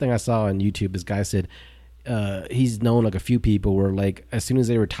thing I saw on YouTube, this guy said he's known like a few people where like as soon as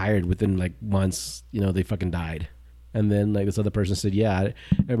they retired, within like months, they fucking died. And then like this other person said, yeah,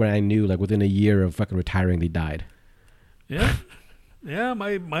 everybody I knew like within a year of fucking retiring, they died. Yeah. Yeah,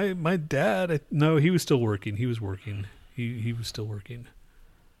 my dad. No, he was still working. He was working. He was still working.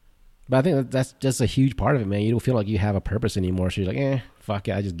 But I think that's just a huge part of it, man. You don't feel like you have a purpose anymore. So you're like, fuck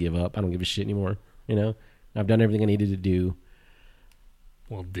it, I just give up. I don't give a shit anymore. You know, I've done everything I needed to do.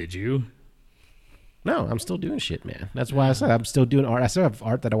 Well, did you? No, I'm still doing shit, man. That's why I said I'm still doing art. I still have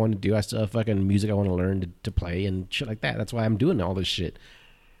art that I want to do. I still have fucking music I want to learn to play and shit like that. That's why I'm doing all this shit.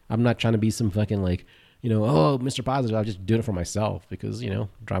 I'm not trying to be some fucking like, oh, Mr. Positive. I'm just doing it for myself because,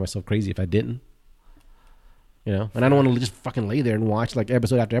 drive myself crazy if I didn't. And I don't want to just fucking lay there and watch like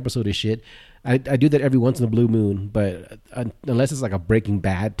episode after episode of shit. I do that every once in a blue moon, but unless it's like a Breaking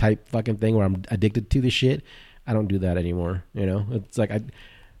Bad type fucking thing where I'm addicted to the shit, I don't do that anymore. It's like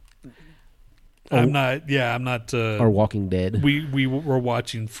I'm not. Or Walking Dead. We were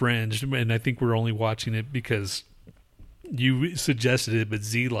watching Fringe, and I think we're only watching it because you suggested it, but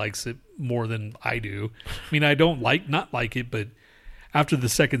Z likes it more than I do. I mean, I don't not like it, but after the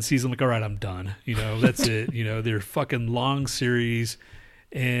second season, I'm like, all right, I'm done. That's it. They're fucking long series,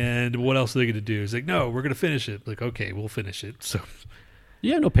 and what else are they going to do? It's like, no, we're going to finish it. Like, okay, we'll finish it. So.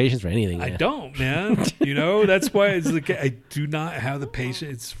 You have no patience for anything, man. I don't, man. That's why it's like I do not have the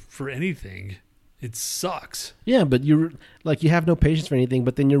patience for anything. It sucks. Yeah, but you have no patience for anything,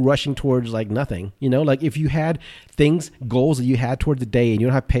 but then you're rushing towards like nothing. Like if you had goals that you had toward the day and you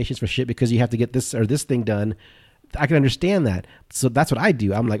don't have patience for shit because you have to get this or this thing done, I can understand that. So that's what I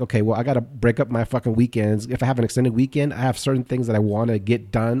do. I'm like, okay, well, I got to break up my fucking weekends. If I have an extended weekend, I have certain things that I want to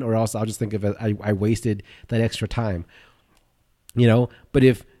get done, or else I'll just think of it, I wasted that extra time. But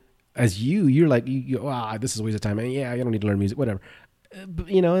if, as you're like, this is a waste of time. And yeah, I don't need to learn music, whatever. But,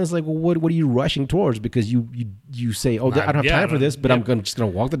 it's like, well, what are you rushing towards? Because you say, I don't have time for this, but I'm just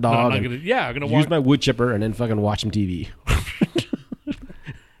gonna walk the dog. I'm gonna use my wood chipper and then fucking watch some TV.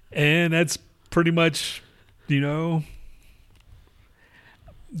 And that's pretty much, the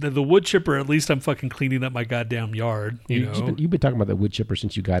wood chipper. At least I'm fucking cleaning up my goddamn yard. You've been talking about that wood chipper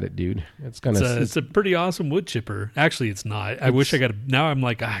since you got it, dude. It's a pretty awesome wood chipper. Actually, it's not. I wish I got. Now I'm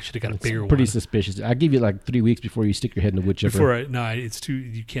like, I should have got a bigger one. Pretty suspicious. I give you like 3 weeks before you stick your head in the wood chipper. It's too.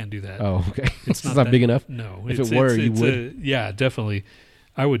 You can't do that. Oh, okay. It's not big enough. No, if it were, you would. Yeah, definitely.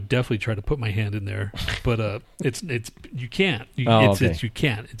 I would definitely try to put my hand in there, but it's you can't. You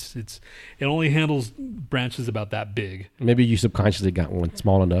can't. It only handles branches about that big. Maybe you subconsciously got one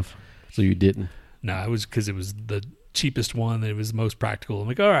small enough, so you didn't. No, it was because it was the cheapest one. It was the most practical. I'm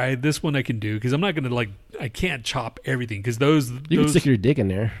like, all right, this one I can do because I'm not gonna I can't chop everything because those you can stick your dick in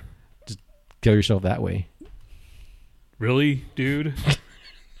there, just kill yourself that way. Really, dude?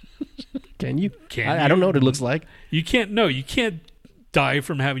 Can you? I don't know what it looks like. You can't. No, you can't die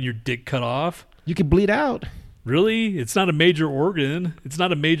from having your dick cut off. You can bleed out. Really? It's not a major organ. It's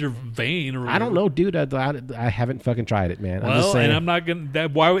not a major vein. Or I don't know, dude. I haven't fucking tried it, man. Well, I'm just saying. And I'm not gonna.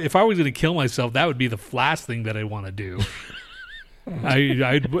 Why? If I was gonna kill myself, that would be the last thing that I want to do.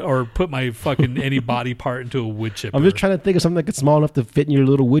 I'd put my fucking any body part into a wood chipper. I'm just trying to think of something that's small enough to fit in your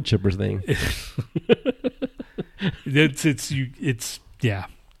little wood chipper thing.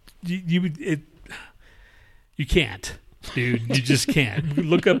 You can't. Dude, you just can't.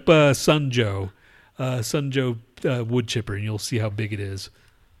 Look up Sunjoe wood chipper, and you'll see how big it is.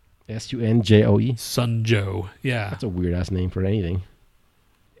 Sunjoe. Sunjoe, yeah. That's a weird ass name for anything.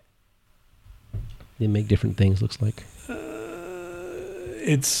 They make different things. Looks like.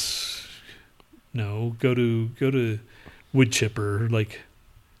 Go to wood chipper like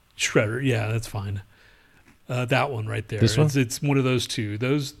shredder. Yeah, that's fine. That one right there. This one? It's one of those two.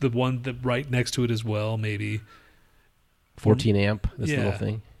 The one that right next to it as well, maybe. 14 amp, this little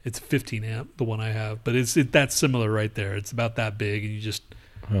thing. It's 15 amp, the one I have, but that's similar right there. It's about that big, and you just.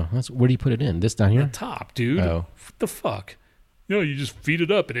 Oh, where do you put it in? This down here? The top, dude. Oh, what the fuck? You just feed it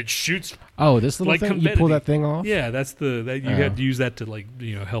up, and it shoots. Oh, this little thing. Confetti. You pull that thing off. Yeah, you had to use that to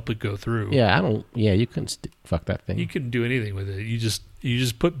help it go through. Yeah, I don't. Yeah, you couldn't fuck that thing. You couldn't do anything with it. You just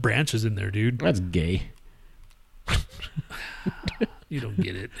put branches in there, dude. That's gay. You don't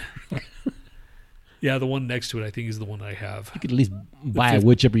get it. Yeah, the one next to it, I think, is the one I have. You could at least buy a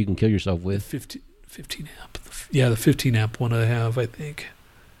wood chipper you can kill yourself with. 15 amp. The 15 amp one I have, I think.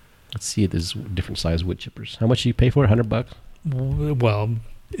 Let's see if there's different size wood chippers. How much do you pay for it? $100? Well,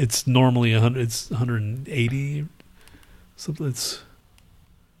 it's normally 100. It's 180. Something. It's.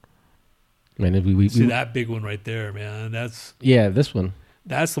 Man, we see that big one right there, man. That's this one.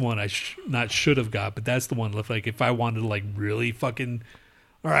 That's the one I should have got, but that's the one. Like if I wanted to really fucking.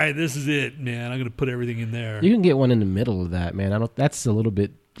 All right, this is it, man. I'm gonna put everything in there. You can get one in the middle of that, man. That's a little bit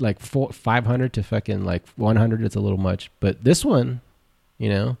like 500 to fucking 100. It's a little much, but this one,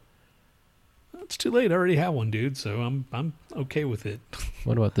 it's too late. I already have one, dude. So I'm okay with it.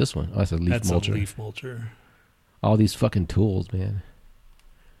 What about this one? Oh, that's a leaf That's mulcher. a leaf mulcher. All these fucking tools, man.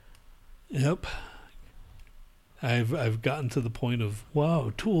 Yep. I've gotten to the point of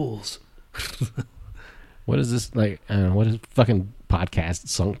wow, tools. What is this like? I don't know. What is fucking podcast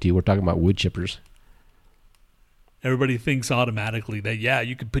sunk to you? We're talking about wood chippers. Everybody thinks automatically that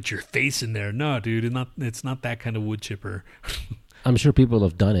you could put your face in there. No, dude, it's not that kind of wood chipper. I'm sure people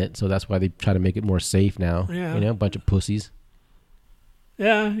have done it, so that's why they try to make it more safe now. Yeah. You know, a bunch of pussies.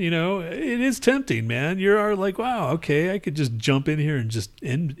 Yeah, it is tempting, man. You're like, wow, okay, I could just jump in here and just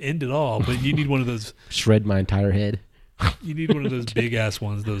end it all. But you need one of those. Shred my entire head. You need one of those big ass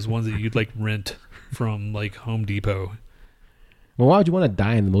ones, those ones that you'd like rent from like Home Depot. Well, why would you want to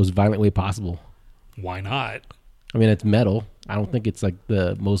die in the most violent way possible? Why not? I mean, it's metal. I don't think it's like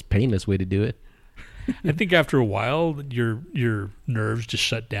the most painless way to do it. I think after a while, your nerves just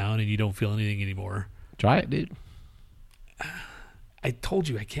shut down and you don't feel anything anymore. Try it, dude. I told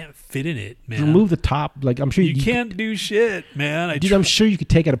you I can't fit in it, man. Remove the top. Like I'm sure you can't do shit, man. Dude, I'm sure you could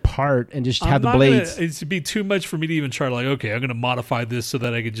take it apart and just have the blades. It'd be too much for me to even try. Like, okay, I'm going to modify this so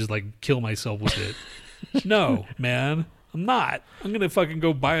that I could just like kill myself with it. No, man, I'm not. I'm going to fucking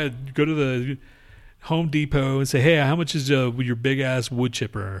go to the Home Depot and say, hey, how much is your big ass wood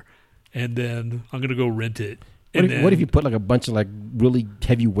chipper? And then I'm going to go rent it. What if you put like a bunch of like really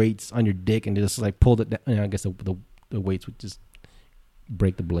heavy weights on your dick and just like pulled it down? I guess the weights would just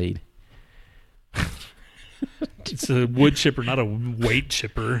break the blade. It's a wood chipper, not a weight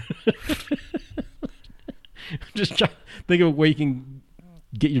chipper. Just try think of a way you can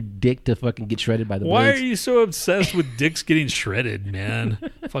get your dick to fucking get shredded by the blades. Why are you so obsessed with dicks getting shredded, man?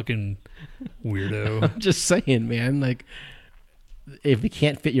 Fucking weirdo. I'm just saying, man. Like, if you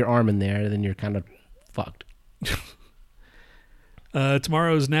can't fit your arm in there, then you're kind of fucked.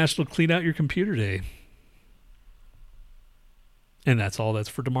 Tomorrow is National Clean Out Your Computer Day. And that's all that's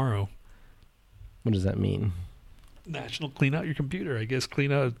for tomorrow. What does that mean? National Clean Out Your Computer. I guess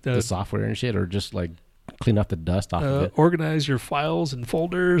clean out the software and shit, or just like clean off the dust off of it. Organize your files and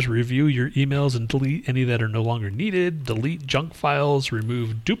folders, review your emails and delete any that are no longer needed, delete junk files,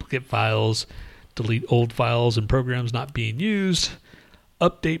 remove duplicate files, delete old files and programs not being used,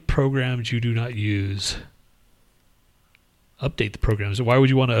 update programs you do not use. Update the programs. Why would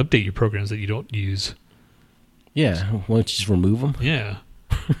you want to update your programs that you don't use? Yeah, why don't you just remove them? Yeah.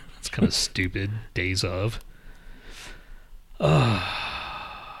 It's kind of stupid. Days of. Fuck.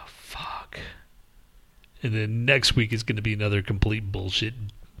 And then next week is going to be another complete bullshit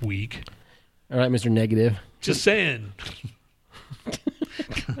week. All right, Mr. Negative. Just saying.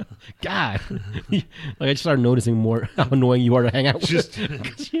 God. Like I just started noticing more how annoying you are to hang out with.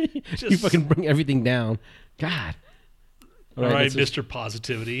 You fucking bring everything down. God. All right, Mr.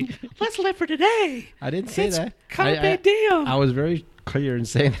 Positivity. Let's live for today. I didn't say that. Carpe diem. I was very clear in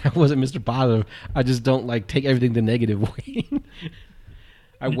saying that I wasn't Mr. Positive. I just don't like take everything the negative way.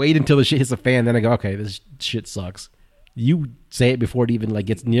 I wait until the shit hits the fan, then I go, okay, this shit sucks. You say it before it even like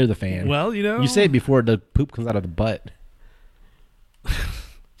gets near the fan. Well, you say it before the poop comes out of the butt.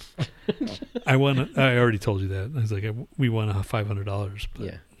 I already told you that. I was like, we won $500.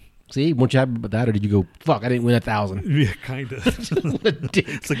 Yeah. See, weren't you happy about that, or did you go, fuck, I didn't win 1,000? Yeah, kind of.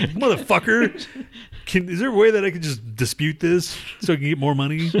 It's like, motherfucker, is there a way that I could just dispute this so I can get more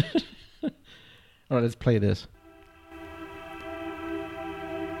money? All right, let's play this.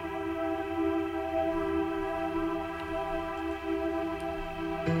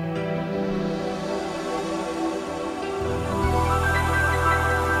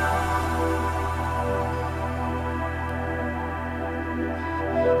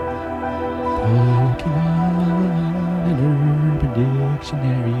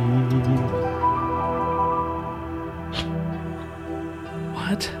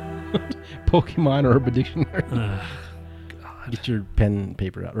 What? Pokemon Urban Dictionary. God. Get your pen and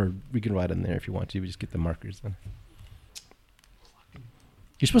paper out, or we can write in there if you want to. We just get the markers then.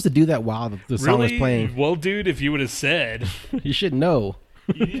 You're supposed to do that while the song was playing. Well, dude, if you would have said. You should know.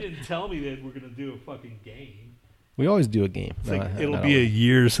 You didn't tell me that we're going to do a fucking game. We always do a game. It'll be a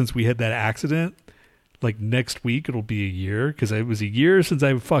year since we had that accident. Like next week, it'll be a year, because it was a year since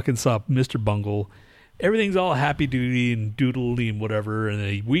I fucking saw Mr. Bungle. Everything's all happy duty and doodly and whatever. And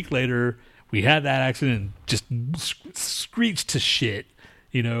a week later, we had that accident and just screeched to shit.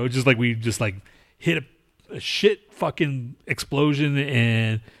 You know, just like we just like hit a shit fucking explosion.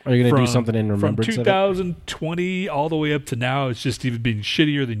 And are you going to do something in remembrance from 2020 all the way up to now? It's just even been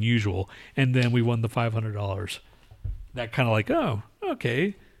shittier than usual. And then we won the $500. That kind of like, oh,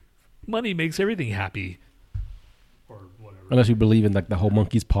 okay. Money makes everything happy. Or whatever. Unless you believe in like the whole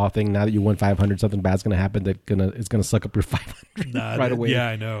monkey's paw thing. Now that you won 500, something bad's gonna happen it's gonna suck up your 500 right away. Yeah,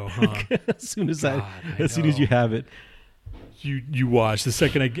 I know. Huh? as soon as you have it. You watch the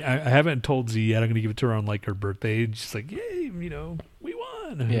second I haven't told Z yet. I'm gonna give it to her on like her birthday. And she's like, yay, we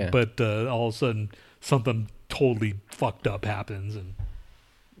won. Yeah. But all of a sudden something totally fucked up happens, and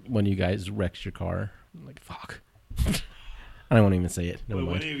when you guys wrecked your car, I'm like, fuck. I don't want to even say it. Never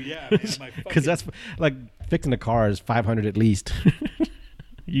mind. Because that's like fixing a car is 500 at least.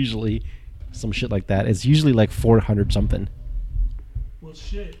 Usually, some shit like that. It's usually like 400 something. Well,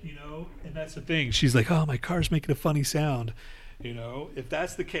 shit, and that's the thing. She's like, "Oh, my car's making a funny sound." If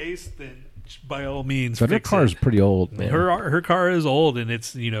that's the case, then by all means, but her car is pretty old, man. Her car is old, and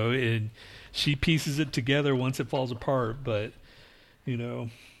it's and she pieces it together once it falls apart. But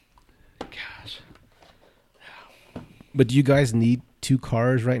gosh. But do you guys need 2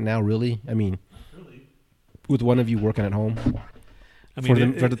 cars right now, really? I mean, with one of you working at home? I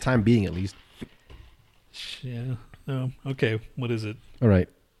mean, for the time being, at least. Yeah. Oh, okay. What is it? All right.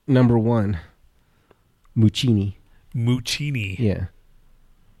 Number 1, Muccini. Muccini. Yeah.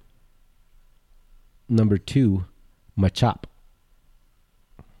 Number 2, Machop.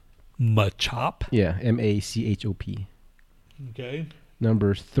 Machop? Yeah, Machop. Okay.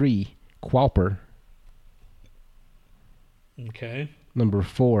 Number 3, Qualper. Okay. Number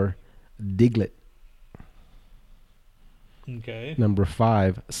 4, Diglett. Okay. Number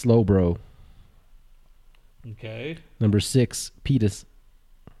 5, Slowbro. Okay. Number 6, Petus.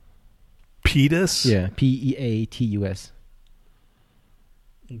 Petus? Yeah, Peatus.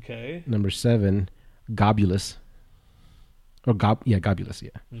 Okay. Number 7, Gobulus. Gobulus,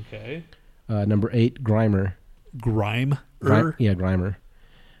 yeah. Okay. Number 8, Grimer. Grimer? Yeah, Grimer.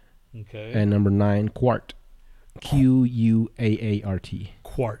 Okay. And number 9, Quart. Quaart.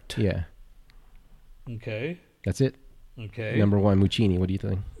 Quart. Yeah. Okay. That's it. Okay. Number 1, Muccini. What do you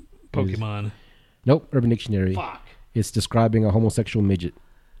think? Pokemon. Nope. Urban Dictionary. Fuck. It's describing a homosexual midget.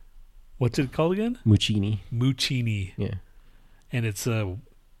 What's it called again? Muccini. Muccini. Yeah. And it's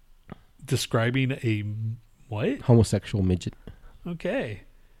describing a what? Homosexual midget. Okay.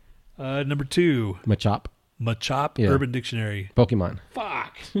 Number 2. Machop. Machop. Yeah. Urban Dictionary. Pokemon.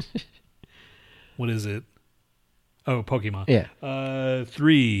 Fuck. What is it? Oh, Pokemon. Yeah.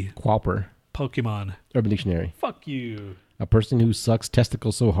 3. Qualper. Pokemon. Urban Dictionary. Fuck you. A person who sucks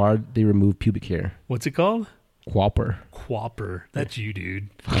testicles so hard they remove pubic hair. What's it called? Qualper. Quapper. That's you, dude.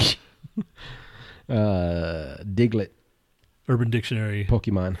 Diglett. Urban Dictionary.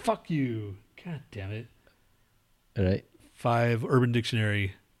 Pokemon. Fuck you. God damn it. All right. 5. Urban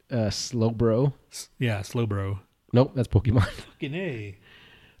Dictionary. Slowbro. Yeah, Slowbro. Nope, that's Pokemon. Fucking A.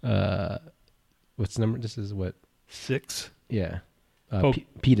 What's the number? This is what? 6. Yeah.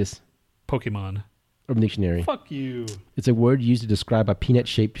 Petus. Pokemon. Urban Dictionary. Fuck you. It's a word used to describe a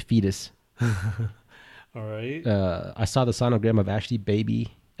peanut-shaped fetus. All right. I saw the sonogram of Ashley's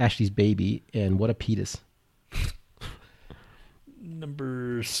baby, and what a penis.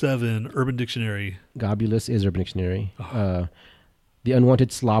 Number 7. Urban Dictionary. Gobulus is Urban Dictionary. The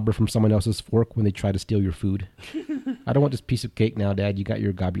unwanted slobber from someone else's fork when they try to steal your food. I don't want this piece of cake now, Dad. You got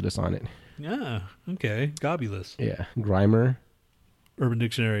your Gobulus on it. Yeah. Okay. Gobulus. Yeah. Grimer. Urban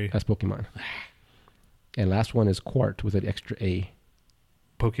Dictionary. That's Pokemon. And last one is Quart with an extra A.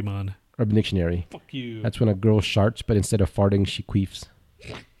 Pokemon. Urban Dictionary. Fuck you. That's when a girl sharts, but instead of farting, she queefs.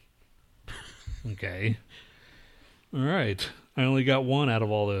 Okay. All right. I only got 1 out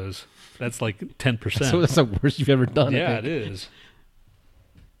of all those. That's like 10%. So that's the worst you've ever done. Yeah, it is.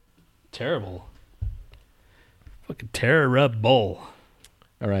 Terrible. Fucking Terror Red Bull.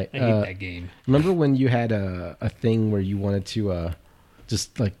 All right. I hate that game. Remember when you had a thing where you wanted to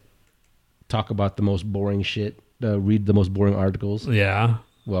just like talk about the most boring shit, read the most boring articles? Yeah.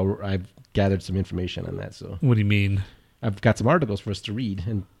 Well, I've gathered some information on that. So what do you mean? I've got some articles for us to read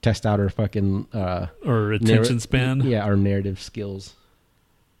and test out our fucking or attention span. Yeah, our narrative skills.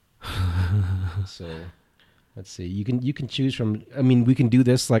 So let's see. You can choose from. I mean, we can do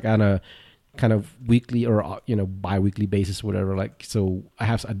this like on a kind of weekly or bi-weekly basis, or whatever. Like, so I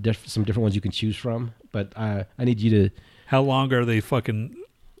have some different ones you can choose from. But I need you to. How long are they fucking?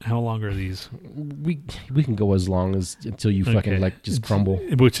 How long are these? We can go as long as until you fucking like just crumble.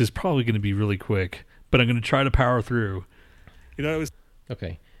 Which is probably going to be really quick. But I'm going to try to power through.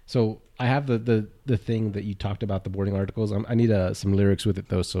 Okay. So I have the thing that you talked about, the boring articles. I need some lyrics with it,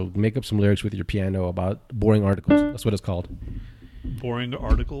 though. So make up some lyrics with your piano about boring articles. That's what it's called. Boring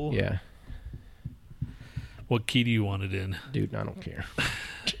article? Yeah. What key do you want it in? Dude, I don't care.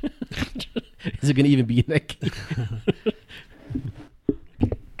 Is it going to even be in that key?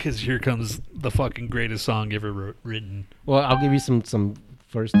 Because here comes the fucking greatest song ever written. Well, I'll give you some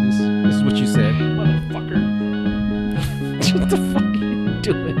first. This is what you said. Motherfucker. What the fuck are you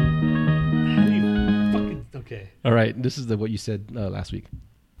doing? Okay. All right, this is what you said last week.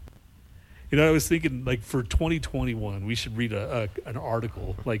 You know, I was thinking, like, for 2021, we should read an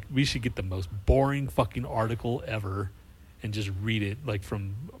article. Like, we should get the most boring fucking article ever and just read it, like,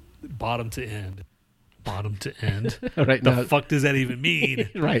 from bottom to end. Bottom to end. All right, the fuck does that even mean?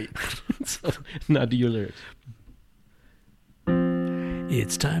 Right. So, now do your lyrics.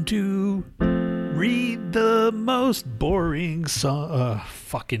 It's time to read the most boring song.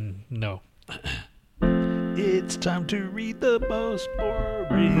 Fucking no. It's time to read the most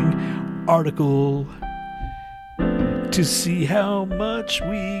boring article to see how much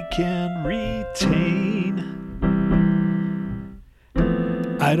we can retain.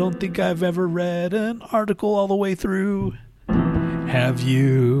 I don't think I've ever read an article all the way through. Have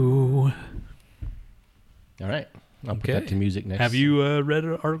you? All right. I'll put that to music next. Have you read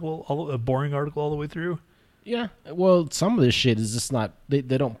an article, a boring article all the way through? Yeah. Well, some of this shit is just not, they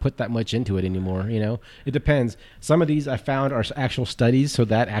don't put that much into it anymore, you know? It depends. Some of these I found are actual studies, so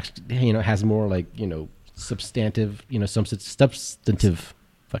that actually, you know, has more like, you know, substantive, you know, some substantive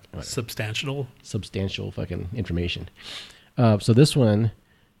fucking substantial fucking information. So this one,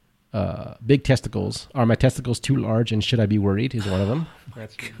 big testicles. Are my testicles too large and should I be worried? Is one of them.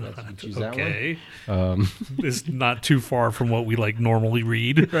 That's you choose okay. That one. It's not too far from what we like normally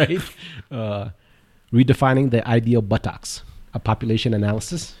read. Right. Redefining the ideal buttocks. A population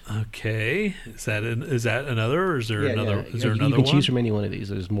analysis. Okay. Is that another, or is there another? Yeah. Is there another you can one? choose from any one of these.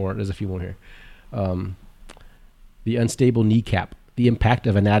 There's more. There's a few more here. The unstable kneecap. The impact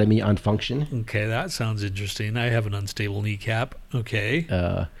of anatomy on function. Okay, that sounds interesting. I have an unstable kneecap. Okay.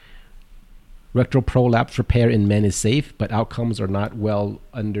 Rectal prolapse repair in men is safe, but outcomes are not well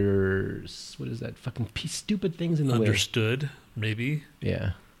under. What is that? Fucking stupid things in the way. Understood, maybe.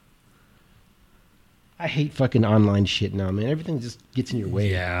 Yeah. I hate fucking online shit now, man. Everything just gets in your way.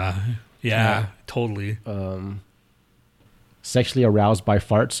 Yeah, totally. Sexually aroused by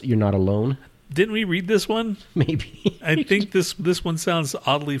farts, you're not alone. Didn't we read this one? Maybe. I think this one sounds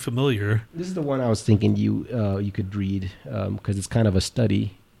oddly familiar. This is the one I was thinking you could read because it's kind of a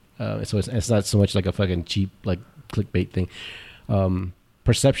study. So it's not so much like a fucking cheap like clickbait thing.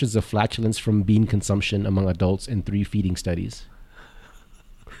 Perceptions of flatulence from bean consumption among adults in 3 feeding studies.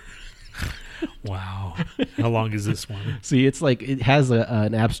 Wow. How long is this one? See, it's like it has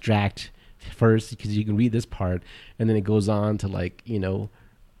an abstract first because you can read this part, and then it goes on to like, you know,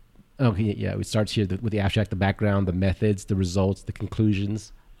 okay, yeah, it starts here with the abstract, the background, the methods, the results, the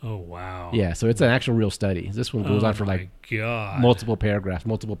conclusions. Oh, wow. Yeah, so it's an actual real study. This one goes on for like multiple paragraphs,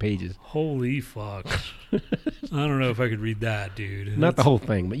 multiple pages. Holy fuck. I don't know if I could read that, dude. Not the whole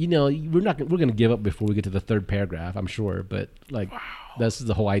thing, but you know, we're going to give up before we get to the 3rd paragraph, I'm sure, but like this is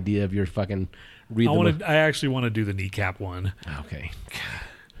the whole idea of your fucking read I actually want to do the kneecap one. Okay.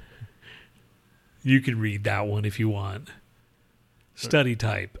 You can read that one if you want. Study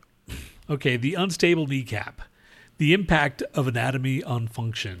type. Okay, the unstable kneecap. The impact of anatomy on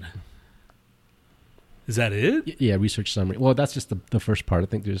function. Is that it? Yeah, research summary. Well, that's just the first part. I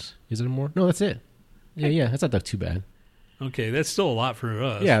think is there more? No, that's it. Yeah, that's not too bad. Okay, that's still a lot for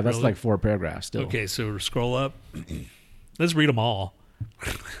us. Yeah, that's like 4 paragraphs still. Okay, so scroll up. Let's read them all.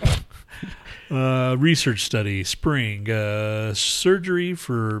 Research study, spring, surgery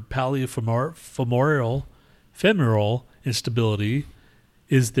for femoral instability.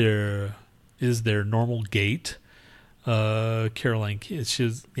 Is there normal gait? Caroline, it's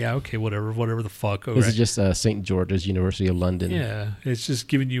just, whatever the fuck. This is just St. George's, University of London. Yeah, it's just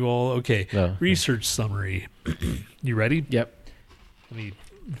giving you all, research summary. You ready? Yep.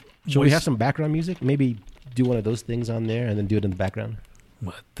 Should we have some background music? Maybe do one of those things on there and then do it in the background?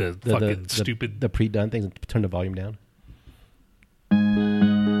 What, the fucking stupid... The pre-done things, and turn the volume down.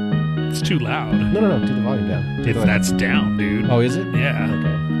 It's too loud. No, turn the volume down. That's down, dude. Oh, is it? Yeah.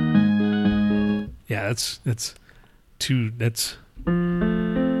 Okay. Yeah, that's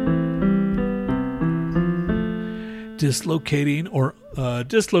dislocating or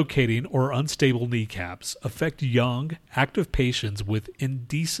unstable kneecaps affect young active patients with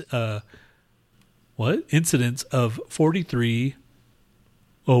incidence of 43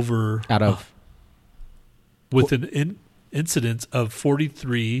 over out of with an incidence of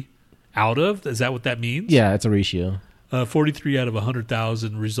 43 out of, is that what that means? Yeah, it's a ratio. 43 out of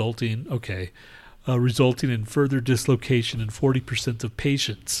 100,000 resulting in further dislocation in 40% of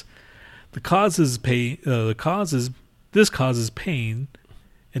patients. This causes pain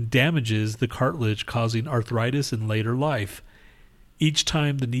and damages the cartilage, causing arthritis in later life. Each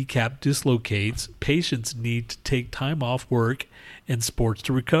time the kneecap dislocates, patients need to take time off work and sports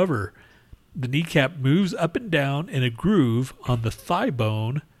to recover. The kneecap moves up and down in a groove on the thigh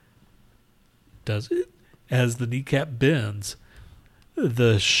bone, does it? As the kneecap bends.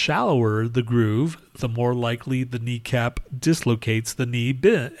 The shallower the groove, the more likely the kneecap dislocates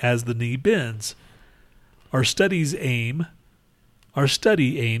as the knee bends. Our study aims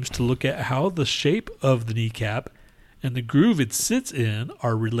to look at how the shape of the kneecap and the groove it sits in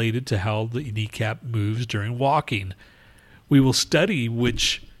are related to how the kneecap moves during walking. We will study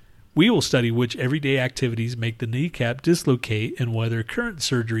which everyday activities make the kneecap dislocate and whether current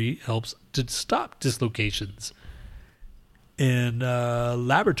surgery helps to stop dislocations. In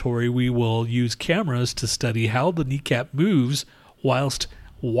laboratory, we will use cameras to study how the kneecap moves whilst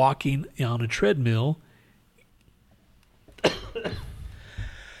walking on a treadmill.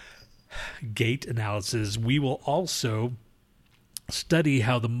 Gait analysis. We will also study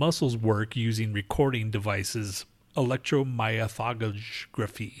how the muscles work using recording devices.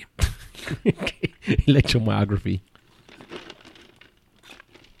 Electromyography. Electromyography.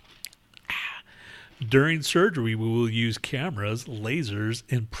 During surgery, we will use cameras, lasers,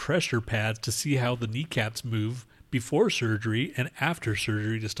 and pressure pads to see how the kneecaps move before surgery and after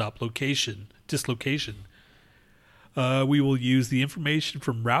surgery to stop dislocation. We will use the information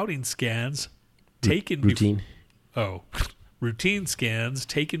from routing scans taken routine scans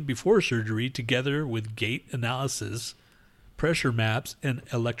taken before surgery together with gait analysis, pressure maps, and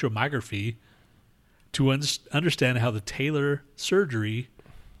electromyography to understand how to tailor surgery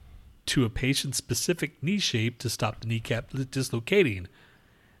to a patient's specific knee shape to stop the kneecap dislocating.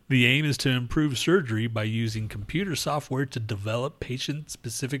 The aim is to improve surgery by using computer software to develop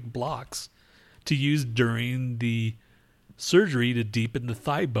patient-specific blocks to use during the surgery to deepen the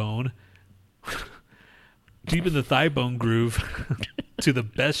thigh bone groove to the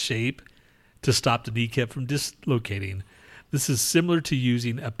best shape to stop the kneecap from dislocating. This is similar to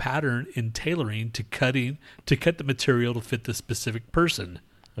using a pattern in tailoring to cut the material to fit the specific person.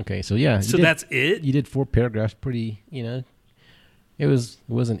 Okay, so yeah. That's it? You did 4 paragraphs pretty, it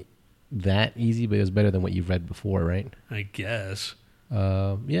wasn't that easy, but it was better than what you've read before, right? I guess.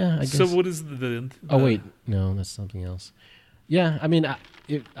 I guess. So what is the oh, wait. No, that's something else. Yeah, I mean, I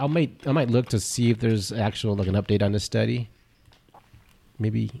might look to see if there's actual, an update on this study.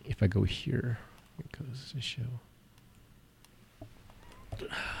 Maybe if I go here, it goes to show.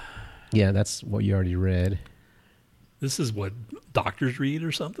 Yeah, that's what you already read. This is what doctors read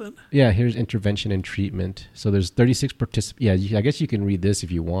or something? Yeah, here's intervention and treatment. So there's 36 participants. Yeah, I guess you can read this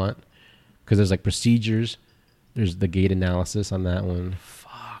if you want. Because there's procedures. There's the gait analysis on that one.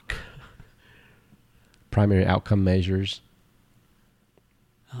 Fuck. Primary outcome measures.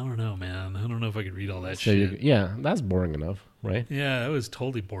 I don't know, man. I don't know if I could read all that shit. Yeah, that's boring enough, right? Yeah, that was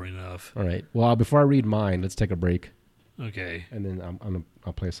totally boring enough. All right. Well, before I read mine, let's take a break. Okay. And then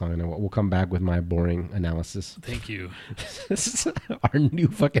I'll play a song, and we'll come back with my boring analysis. Thank you. This is our new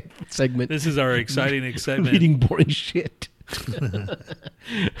fucking segment. This is our exciting excitement. Reading boring shit.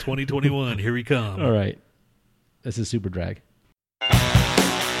 2021, here we come. All right. This is Super Drag.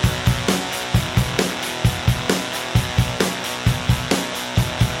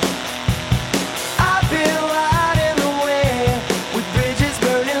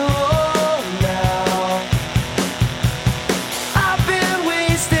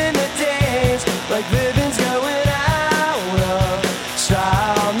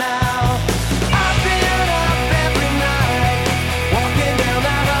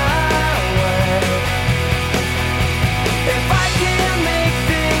 If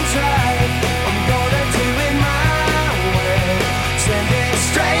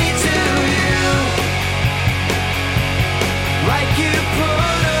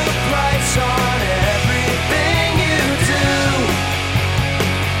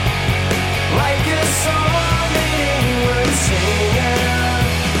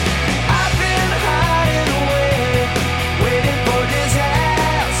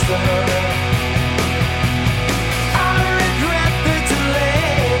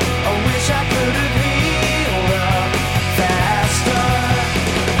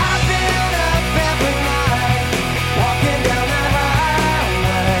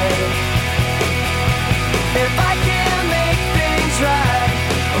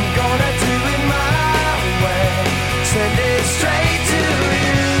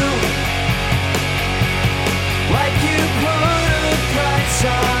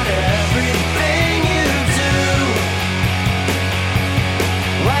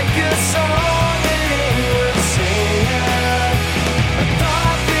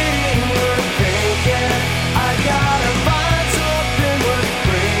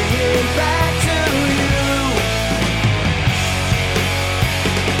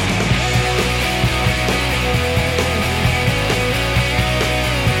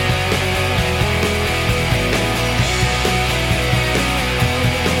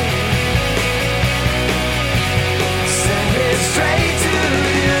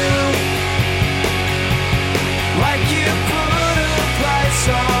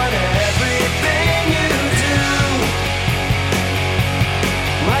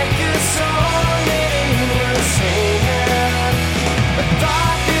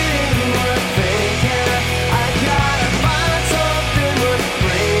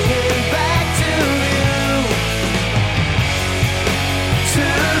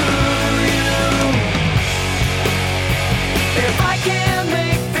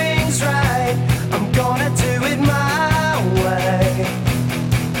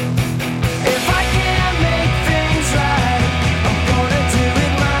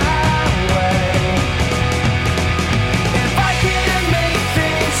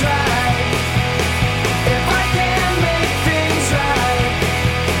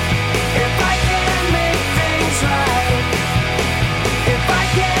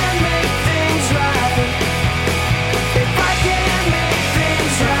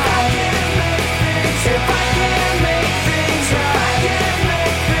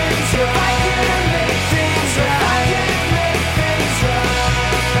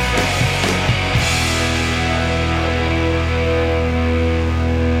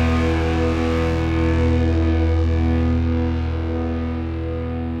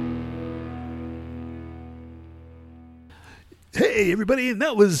Hey, everybody, and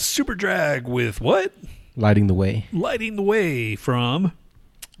that was Super Drag with what? Lighting the Way. Lighting the Way from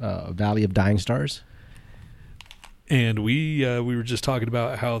Valley of Dying Stars. And we were just talking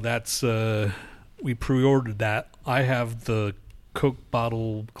about how that's we pre-ordered that. I have the Coke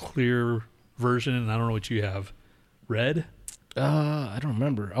bottle clear version, and I don't know what you have. Red? I don't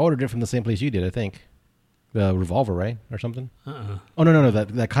remember. I ordered it from the same place you did, I think. The Revolver, right? Or something? Oh, no.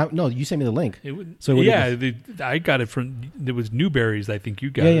 No, you sent me the link. I got it from, it was Newberry's, I think you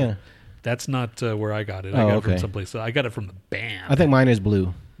got it. Yeah. That's not where I got it. I got it from someplace. So I got it from the band. I think mine is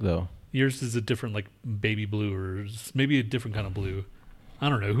blue, though. Yours is a different, like, baby blue, or maybe a different kind of blue. I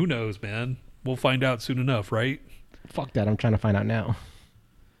don't know. Who knows, man? We'll find out soon enough, right? Fuck that. I'm trying to find out now.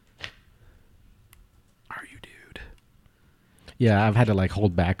 Are you, dude? Yeah, I've had to, like,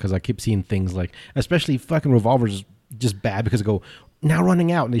 hold back because I keep seeing things like, especially fucking Revolver's just bad because they go, now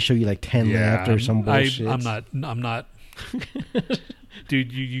running out, and they show you, like, 10 left or some bullshit. I'm not.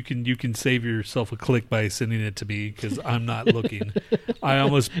 Dude, you can save yourself a click by sending it to me because I'm not looking. I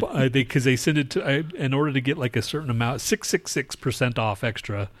almost because they send it to in order to get like a certain amount, 666% off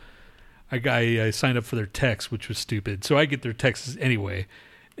extra. I signed up for their text, which was stupid. So I get their texts anyway,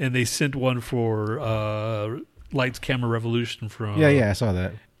 and they sent one for Lights Camera Revolution from I saw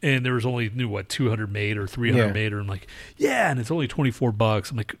that. And there was only 200 made or 300 made, or I'm like, and it's only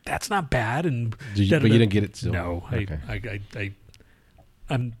 $24. I'm like, that's not bad. And but you didn't get it still. No, okay.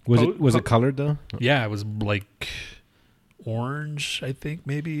 Was it colored though? Yeah, it was like orange, I think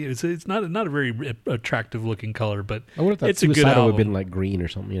maybe. It's not a very attractive looking color, but I would have thought it's a good album. Would have been like green or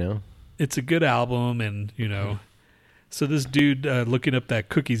something, you know. It's a good album, and So this dude looking up that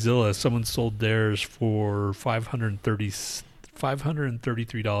Cookiezilla, someone sold theirs for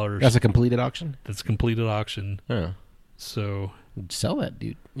 $533. That's a completed auction. That's a completed auction. Oh, so sell that,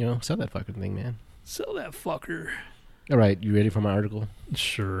 dude. Sell that fucking thing, man. Sell that fucker. All right, you ready for my article?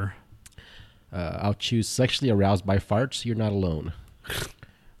 Sure. I'll choose sexually aroused by farts. You're not alone.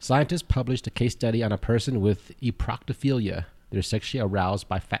 Scientists published a case study on a person with eproctophilia. They're sexually aroused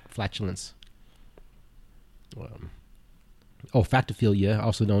by flatulence. Factophilia,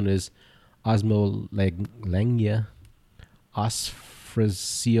 also known as osmolagnia,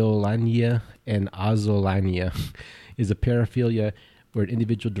 osphraseolania, and ozolania, is a paraphilia where an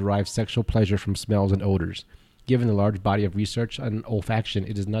individual derives sexual pleasure from smells and odors. Given the large body of research on olfaction,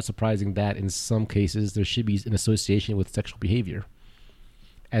 it is not surprising that, in some cases, there should be an association with sexual behavior.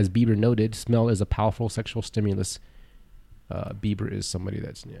 As Bieber noted, smell is a powerful sexual stimulus. Bieber is somebody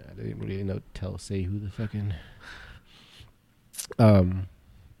that's... I didn't really say who the fucking...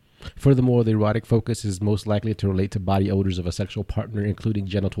 Furthermore, the erotic focus is most likely to relate to body odors of a sexual partner, including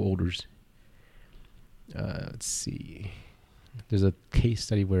genital odors. Let's see. There's a case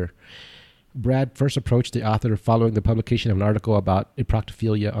study where Brad first approached the author following the publication of an article about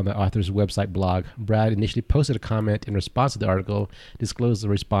eproctophilia on the author's website blog. Brad initially posted a comment in response to the article, disclosed the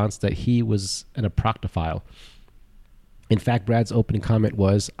response that he was an eproctophile. In fact, Brad's opening comment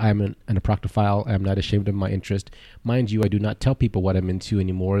was, I'm an eproctophile. I am not ashamed of my interest. Mind you, I do not tell people what I'm into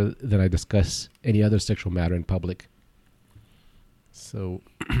any more than I discuss any other sexual matter in public. So...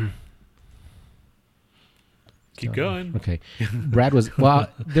 Keep going. Okay. Brad was... Well,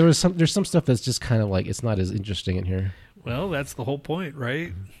 there's some stuff that's just kind of like, it's not as interesting in here. Well, that's the whole point,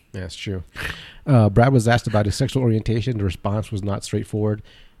 right? Yeah, that's true. Brad was asked about his sexual orientation. The response was not straightforward.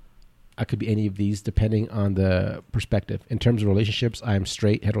 I could be any of these depending on the perspective. In terms of relationships, I am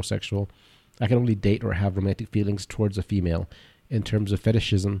straight, heterosexual. I can only date or have romantic feelings towards a female. In terms of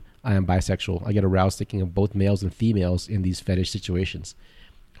fetishism, I am bisexual. I get aroused thinking of both males and females in these fetish situations.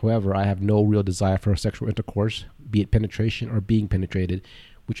 However, I have no real desire for sexual intercourse, be it penetration or being penetrated,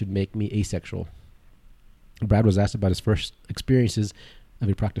 which would make me asexual. Brad was asked about his first experiences of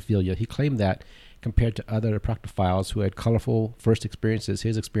eproctophilia. He claimed that, compared to other eproctophiles who had colorful first experiences,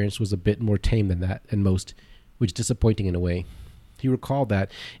 his experience was a bit more tame than that, and most, which is disappointing in a way. He recalled that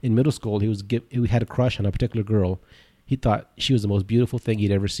in middle school he had a crush on a particular girl. He thought she was the most beautiful thing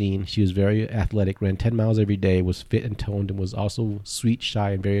he'd ever seen. She was very athletic, ran 10 miles every day, was fit and toned, and was also sweet,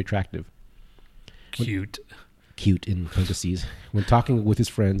 shy, and very attractive. Cute in parentheses. When talking with his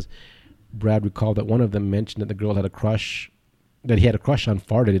friends, Brad recalled that one of them mentioned that the girl he had a crush on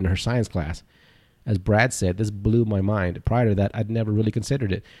farted in her science class. As Brad said, this blew my mind. Prior to that, I'd never really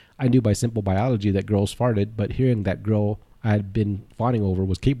considered it. I knew by simple biology that girls farted, but hearing that girl I had been fawning over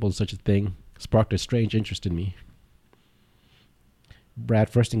was capable of such a thing sparked a strange interest in me. Brad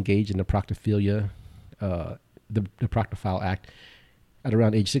first engaged in eproctophilia, the Eproctophile Act, at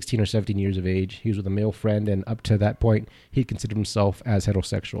around age 16 or 17 years of age. He was with a male friend, and up to that point, he considered himself as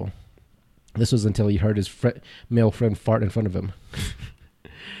heterosexual. This was until he heard his male friend fart in front of him.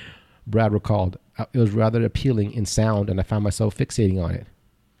 Brad recalled, it was rather appealing in sound, and I found myself fixating on it.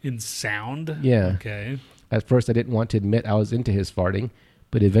 In sound? Yeah. Okay. At first, I didn't want to admit I was into his farting,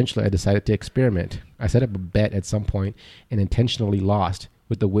 but eventually I decided to experiment. I set up a bet at some point and intentionally lost,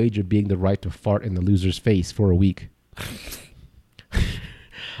 with the wager being the right to fart in the loser's face for a week.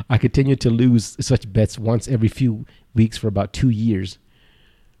 I continued to lose such bets once every few weeks for about 2 years.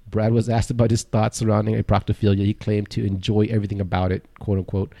 Brad was asked about his thoughts surrounding proctophilia. He claimed to enjoy everything about it, quote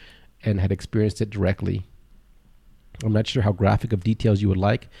unquote, and had experienced it directly. I'm not sure how graphic of details you would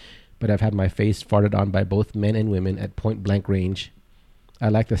like, but I've had my face farted on by both men and women at point blank range. I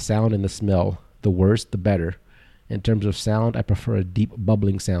like the sound and the smell. The worse, the better. In terms of sound, I prefer a deep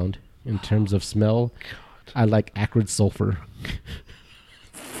bubbling sound. In terms of smell, I like acrid sulfur.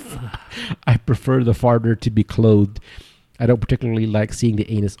 I prefer the farter to be clothed. I don't particularly like seeing the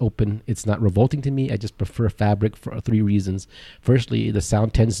anus open. It's not revolting to me. I just prefer fabric for 3 reasons. Firstly, the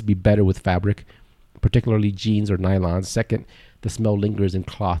sound tends to be better with fabric, particularly jeans or nylon. Second, the smell lingers in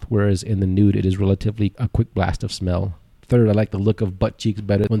cloth, whereas in the nude, it is relatively a quick blast of smell. Third, I like the look of butt cheeks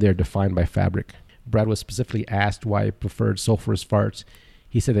better when they are defined by fabric. Brad was specifically asked why he preferred sulfurous farts.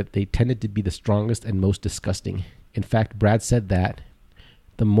 He said that they tended to be the strongest and most disgusting. In fact, Brad said that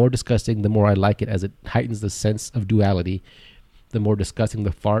the more disgusting, the more I like it, as it heightens the sense of duality. The more disgusting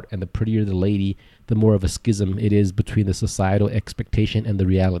the fart and the prettier the lady, the more of a schism it is between the societal expectation and the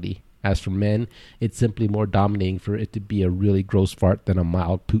reality. As for men, it's simply more dominating for it to be a really gross fart than a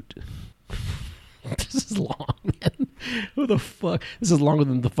mild poot. This is long, man. Who the fuck? This is longer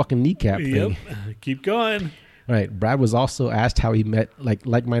than the fucking kneecap thing. Yep. Keep going. All right. Brad was also asked how he met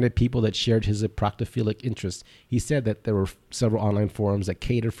like-minded people that shared his proctophilic interests. He said that there were several online forums that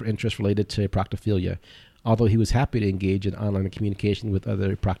catered for interests related to proctophilia. Although he was happy to engage in online communication with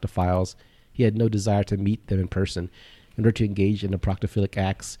other proctophiles, he had no desire to meet them in person. In order to engage in the proctophilic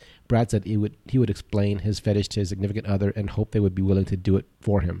acts, Brad said he would explain his fetish to his significant other and hope they would be willing to do it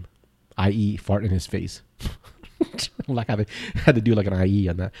for him, i.e. fart in his face. Like I had to do like an IE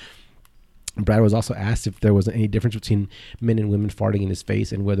on that. Brad was also asked if there was any difference between men and women farting in his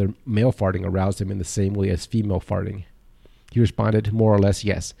face and whether male farting aroused him in the same way as female farting. He responded, more or less,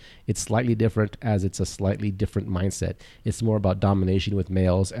 yes. It's slightly different as it's a slightly different mindset. It's more about domination with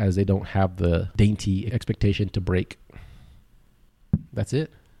males as they don't have the dainty expectation to break. That's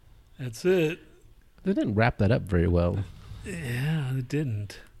it. That's it. They didn't wrap that up very well. Yeah, it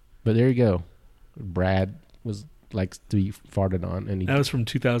didn't. But there you go. Brad likes to be farted on. And that was from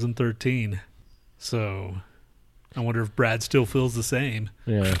 2013. So I wonder if Brad still feels the same.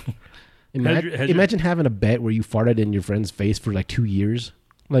 Yeah. Imagine having a bet where you farted in your friend's face for like 2 years.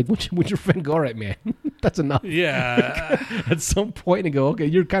 Like, would your friend go, all right, man, that's enough. Yeah. At some point and go, okay,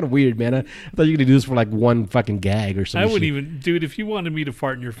 you're kind of weird, man. I thought you were going to do this for like one fucking gag or something. I wouldn't even, dude, if you wanted me to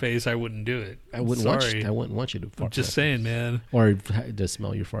fart in your face, I wouldn't do it. I wouldn't want you to fart. I'm just saying, man. Or to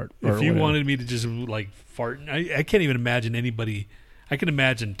smell your fart. If you wanted me to just like fart, I can't even imagine anybody. I can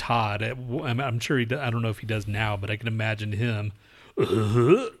imagine Todd. I'm sure I don't know if he does now, but I can imagine him,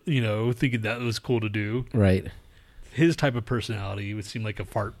 thinking that was cool to do. Right. His type of personality would seem like a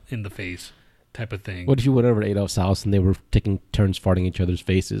fart in the face type of thing. What if you went over to Adolf's house and they were taking turns farting each other's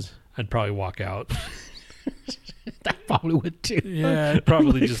faces? I'd probably walk out. I probably would too. Yeah, I'd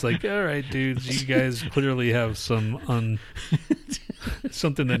probably just like, all right, dudes, you guys clearly have some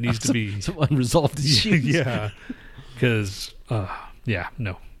something that needs to be some unresolved issues. Yeah, because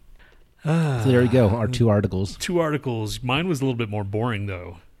no. So there you go. Our 2 articles. 2 articles. Mine was a little bit more boring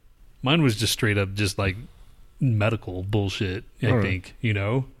though. Mine was just straight up just like medical bullshit, I think,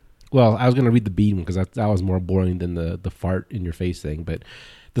 Well, I was going to read the bean one because that was more boring than the fart in your face thing. But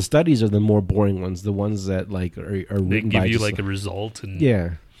the studies are the more boring ones, the ones that like are written by. They give you like a result. And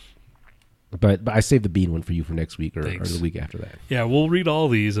yeah. But I saved the bean one for you for next week or the week after that. Yeah, we'll read all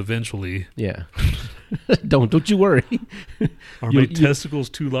these eventually. Yeah. Don't you worry. Are my testicles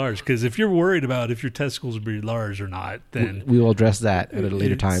too large? Because if you're worried about if your testicles will be large or not, then we will address that at a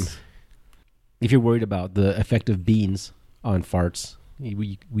later time. If you're worried about the effect of beans on farts,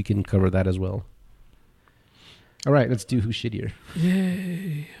 we can cover that as well. All right, let's do Who's Shittier.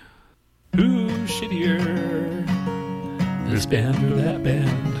 Yay. Who's shittier? This band or that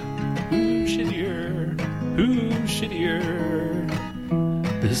band? Who's shittier? Who's shittier?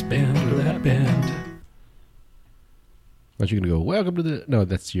 This band or that band? Aren't you going to go, welcome to the... No,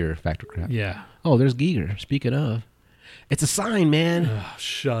 that's your factor crap. Yeah. Oh, there's Giger. Speaking of. It's a sign, man. Oh,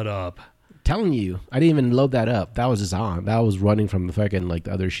 shut up. Telling you, I didn't even load that up. That was just on. That was running from the fucking like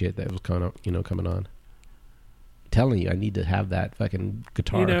the other shit that was coming on. telling you, I need to have that fucking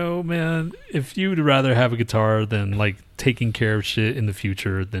guitar. You know, man, if you would rather have a guitar than like taking care of shit in the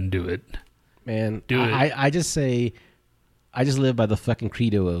future, then do it. Man, Do it. I just say, I just live by the fucking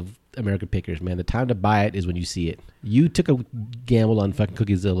credo of American Pickers, man. The time to buy it is when you see it. You took a gamble on fucking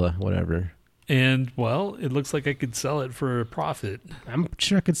Cookiezilla, whatever. And, well, it looks like I could sell it for a profit. I'm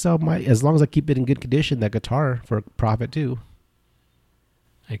sure I could sell as long as I keep it in good condition, that guitar for a profit too.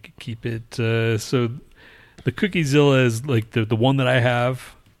 I could keep it. So the Cookiezilla is like the one that I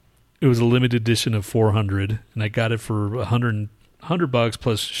have. It was a limited edition of 400, and I got it for $100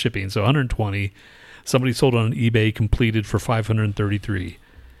 plus shipping, so 120. Somebody sold it on eBay completed for 533,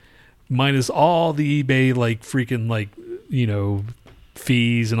 minus all the eBay like freaking like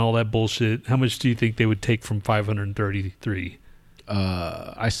fees and all that bullshit. How much do you think they would take from 533?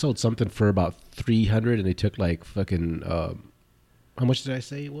 I sold something for about 300, and they took like fucking. How much did I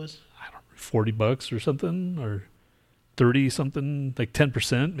say it was? I don't know, $40 or something, or 30 something, like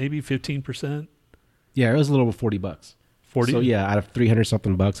 10%, maybe 15%. Yeah, it was a little over $40. 40. So yeah, out of 300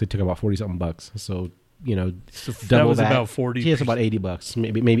 something bucks, they took about 40 something bucks. So So double that was that. about 40. Yeah, it's about $80,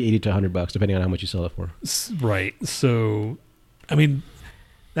 maybe 80 to $100, depending on how much you sell it for. Right. So, I mean,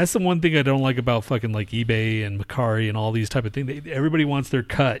 that's the one thing I don't like about fucking like eBay and Mercari and all these type of things. Everybody wants their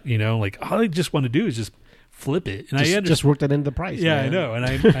cut, like all they just want to do is just flip it. And I just work that into the price. Yeah, man. I know.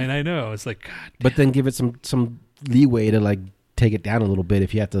 And I know. It's like, God damn. But then give it some leeway to like take it down a little bit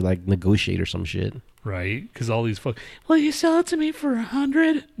if you have to like negotiate or some shit. Right. Because all these well, you sell it to me for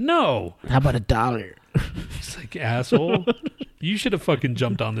 $100? No. How about $1? It's like, asshole. You should have fucking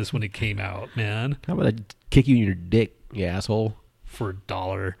jumped on this when it came out, man. How about I kick you in your dick, you asshole? For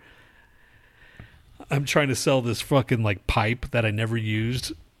 $1. I'm trying to sell this fucking like pipe that I never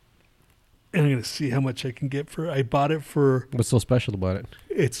used. And I'm going to see how much I can get for I bought it for. What's so special about it?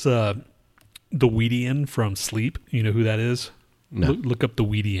 It's the Weedian from Sleep. You know who that is? No. Look up the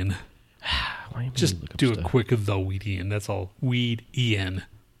Weedian. Just do a stuff? quick the Weedian. That's all. Weed-E-N.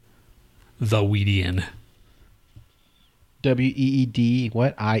 The Weedian. WEED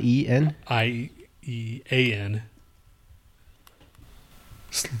what? IEN? IEAN.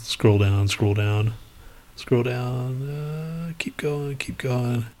 Scroll down. Keep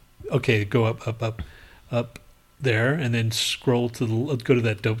going. Okay, go up there, and then scroll let's go to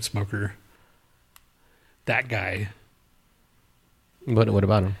that dope smoker. That guy. What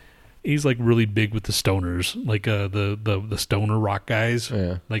about him? He's like really big with the stoners, like the stoner rock guys.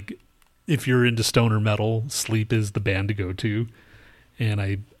 Yeah. Like if you're into stoner metal, Sleep is the band to go to. And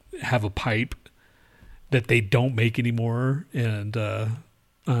I have a pipe that they don't make anymore, and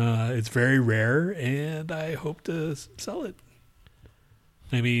it's very rare, and I hope to sell it.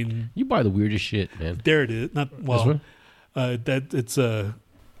 I mean, You buy the weirdest shit, man. there it is. Not well. This one? That it's the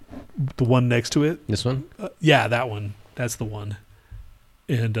one next to it. This one? Yeah, that one. That's the one.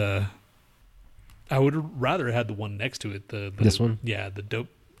 And I would rather have had the one next to it. This one? Yeah, the dope.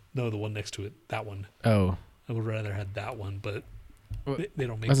 No, the one next to it. That one. Oh. I would rather have that one, but they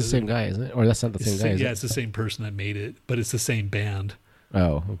don't make. That's the same guy, isn't it? Or that's not the same guy, is Yeah, it? it's the same person that made it, but it's the same band.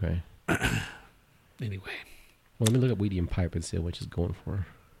 Oh, okay. Anyway. Well, let me look up Weedy and Pipe and see what it's going for.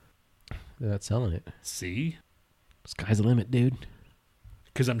 They're not selling it. See? Sky's the limit, dude.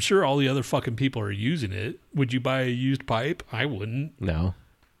 Because I'm sure all the other fucking people are using it. Would you buy a used pipe? I wouldn't. No.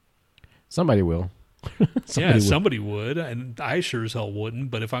 Somebody will. Somebody would, and I sure as hell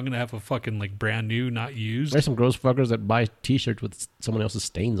wouldn't. But if I'm gonna have a fucking like brand new, not used, There's some gross fuckers that buy T-shirts with someone else's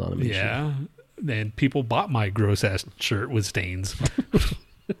stains on them. And yeah, and people bought my gross ass shirt with stains.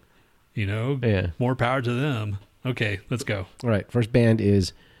 Yeah. More power to them. Okay, let's go. All right. First band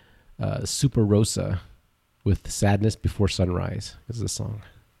is Super Rosa with Sadness Before Sunrise. This is a song.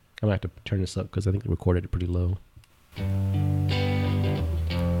 I'm gonna have to turn this up because I think they recorded it pretty low.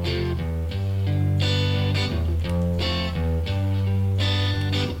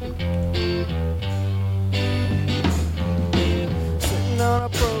 Sitting on a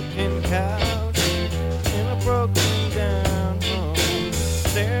broken couch in a broken down home,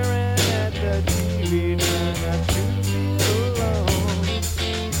 staring at the TV, trying not to be alone.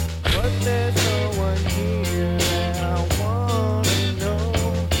 But there's no one here, and I wanna know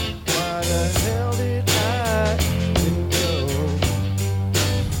why the hell did I even go?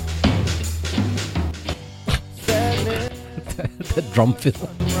 Sadness, That drum fill.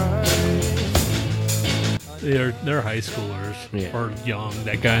 right? They're high schoolers Yeah. or young.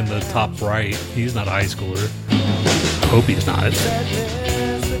 That guy in the top right, he's not a high schooler. Hope he's not.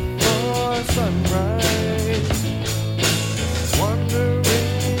 Sadness before sunrise, wondering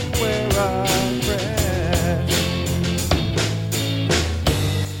where I rest.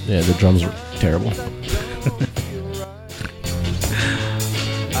 Yeah, the drums are terrible.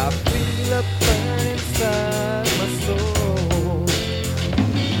 a burn inside my soul.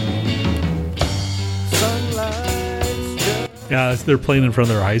 Sunlight's just Yeah, they're playing in front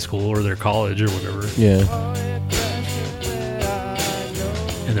of their high school or their college or whatever, Yeah. all it crashing that I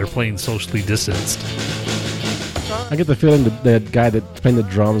know. and they're playing socially distanced. I get the feeling that the guy that's playing the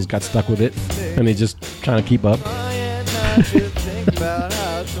drums got stuck with it, and he's just trying to keep up. And I should think about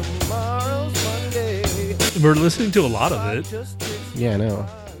how tomorrow's Monday. We're listening to a lot of it. Just kiss Yeah, I know.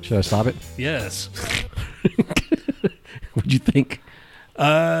 Should I stop it? Yes. What'd you think?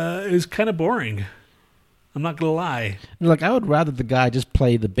 It was kind of boring. I'm not gonna lie. Like, I would rather the guy just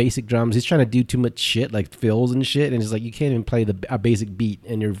play the basic drums. He's trying to do too much shit, like fills and shit, and it's like, you can't even play a basic beat,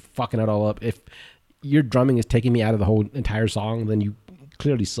 and you're fucking it all up. If your drumming is taking me out of the whole entire song, then you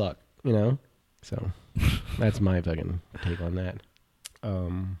clearly suck, you know? So, that's my fucking take on that.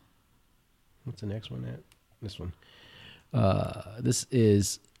 What's the next one at? This one. This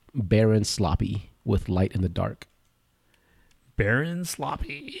is Baron Sloppy with Light in the Dark. Baron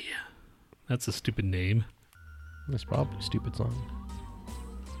Sloppy. That's a stupid name. That's probably a stupid song.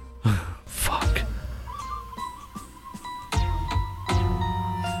 Fuck.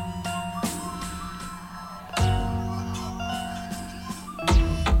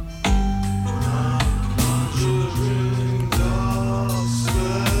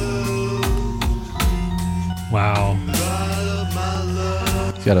 Wow.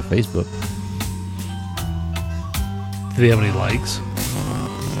 He's got a Facebook. Do they have any likes?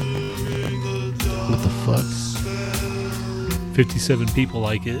 What the fuck? 57 people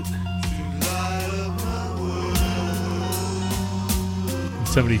like it.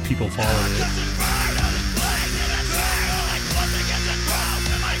 70 people follow it.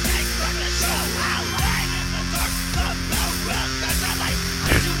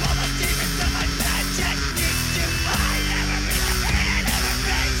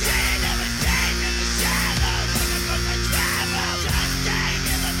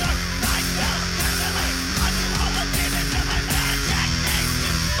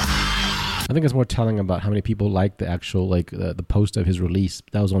 I think it's more telling about how many people liked the actual, like, the post of his release.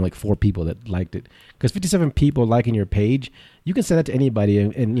 That was only like 4 people that liked it. Because 57 people liking your page, you can send that to anybody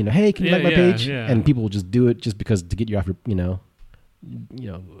and you know, hey, can you like my page? Yeah. And people will just do it just because to get you off your, you know,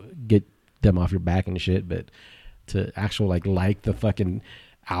 get them off your back and shit. But to actual like the fucking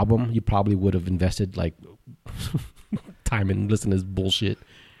album, you probably would have invested like time in listening to this bullshit.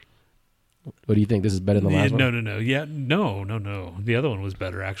 What do you think? This is better than the last one? No. Yeah, no. The other one was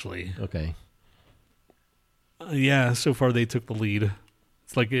better, actually. Okay. Yeah, so far they took the lead.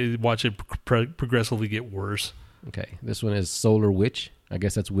 It's like watch it progressively get worse. Okay. This one is Solar Witch. I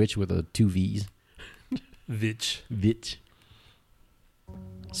guess that's witch with 2 V's. Vitch. Vitch.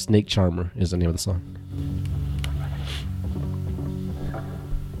 Snake Charmer is the name of the song.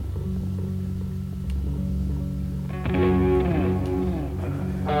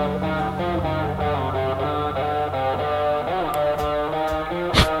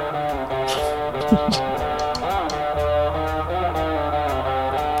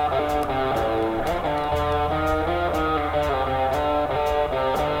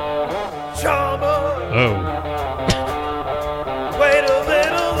 Charmer, Oh. wait a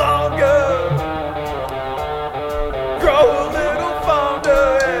little longer, grow a little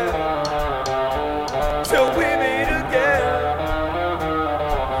fonder, yeah, till we meet again.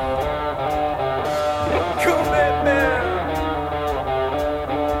 Commitment,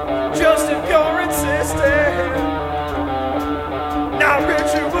 just if you're insisting, not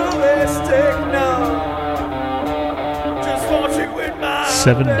ritualistic, no. Just want you in my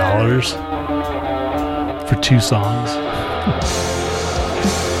 $7 for 2 songs.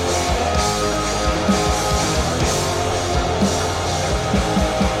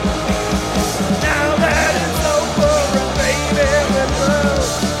 Now that it's over, baby,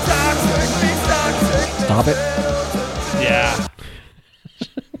 Stop it. Yeah.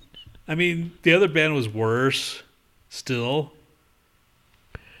 I mean, the other band was worse still.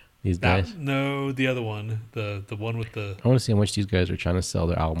 These guys. No, the other one. The one with the I want to see how much these guys are trying to sell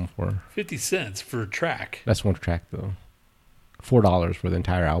their album for. 50 cents for a track. That's one track, though. $4 for the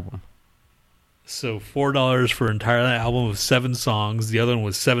entire album. So $4 for an entire album of 7 songs. The other one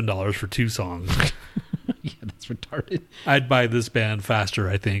was $7 for 2 songs. Yeah, that's retarded. I'd buy this band faster,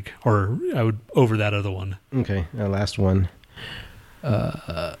 I think, or I would over that other one. Okay, last one.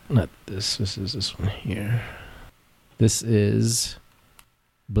 Not this. This is this one here. This is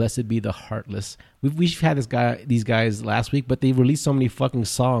Blessed Be the Heartless. We've had these guys last week, but they released so many fucking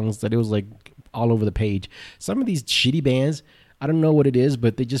songs that it was like all over the page. Some of these shitty bands, I don't know what it is,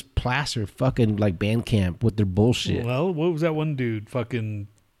 but they just plaster fucking like Bandcamp with their bullshit. Well, what was that one dude? Fucking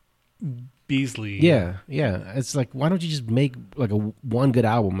Beasley. Yeah. It's like, why don't you just make like one good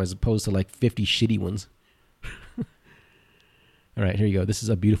album as opposed to like 50 shitty ones? All right, here you go. This is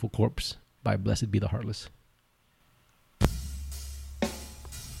A Beautiful Corpse by Blessed Be the Heartless.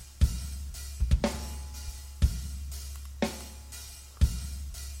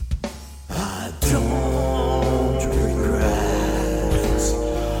 I don't regret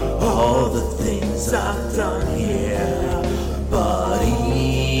all the things I've done here, but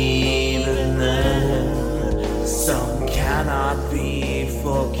even then, some cannot be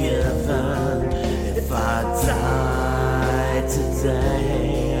forgiven. If I die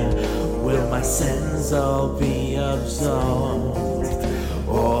today, will my sins all be absolved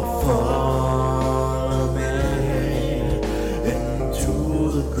or follow me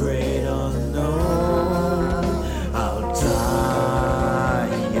into the great unknown? I'll die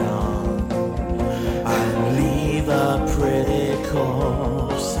young and leave a pretty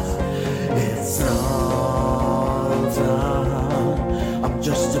corpse. It's all done. I'm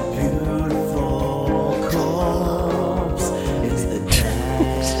just a beautiful corpse. It's the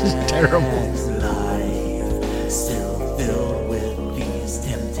Terrible. life, still filled with these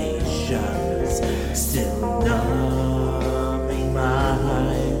temptations, still numbing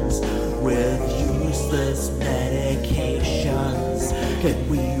minds with useless medications. Can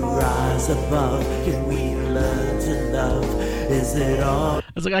we rise above? Can we learn to love? Is it all?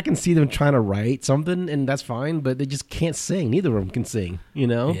 It's like I can see them trying to write something, and that's fine, but they just can't sing. Neither of them can sing, you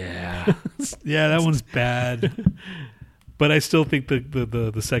know? Yeah. Yeah, that one's bad. But I still think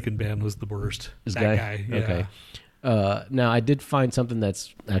the second band was the worst. This that guy. Yeah. Okay. Now, I did find something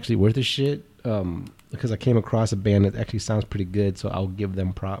that's actually worth a shit because I came across a band that actually sounds pretty good, so I'll give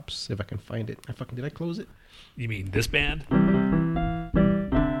them props if I can find it. Did I close it? You mean this band?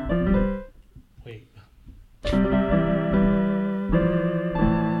 Wait.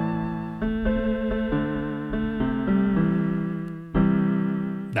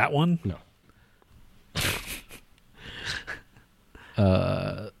 That one? No.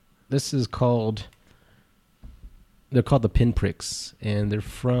 This is called... They're called the Pinpricks, and they're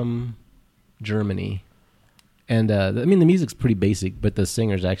from Germany. And I mean, the music's pretty basic, but the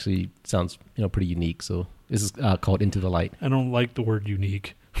singers actually sounds pretty unique. So this is called Into the Light. I don't like the word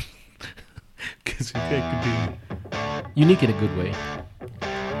unique because it could be Unique in a good way. When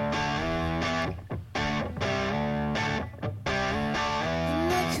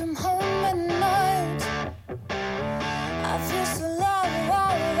I come home at night, I feel so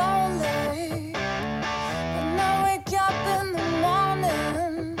lonely. When I wake up in the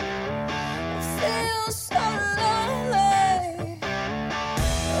morning, I feel so lonely.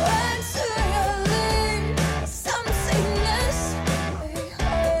 When do you leave some sickness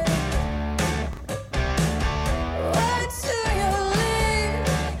behind? When do you leave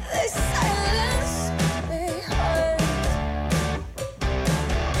this silence behind?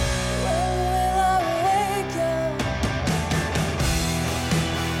 When will I wake up?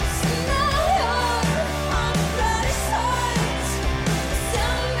 Smile on bright sides.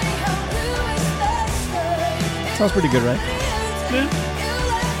 Tell me how blue is that sky. Sounds pretty good, right?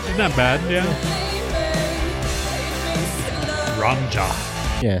 it's not bad. Yeah.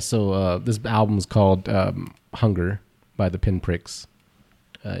 Ranja. Yeah, so this album's called Hunger by the Pinpricks.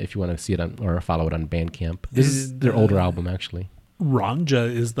 If you want to see it or follow it on Bandcamp. This is their older album, actually. Ranja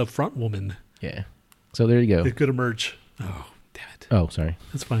is the front woman. Yeah. So there you go. It could emerge. Oh, damn it. Oh, sorry.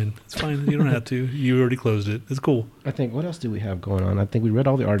 It's fine. It's fine. You don't have to. You already closed it. It's cool. I think, what else do we have going on? I think we read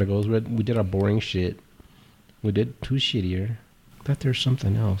all the articles. We did our boring shit. We did Too Shittier. I thought there was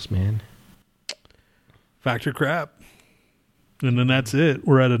something else, man. Factor crap. And then that's it.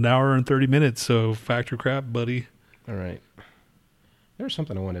 We're at 1 hour and 30 minutes. So factor crap, buddy. All right. There was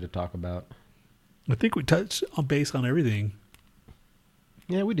something I wanted to talk about. I think we touched on base on everything.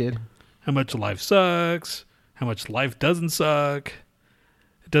 Yeah, we did. How much life sucks. How much life doesn't suck.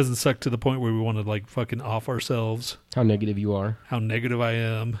 It doesn't suck to the point where we want to like fucking off ourselves. How negative you are. How negative I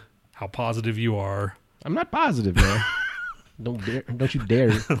am. How positive you are. I'm not positive, man. Don't you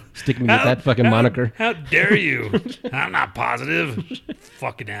dare stick me with that fucking moniker. How dare you? I'm not positive.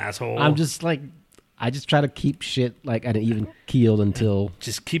 Fucking asshole. I'm just like, I just try to keep shit like at an even keel until.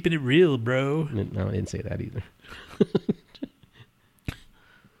 Just keeping it real, bro. No, I didn't say that either.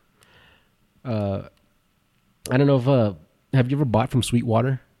 I don't know if have you ever bought from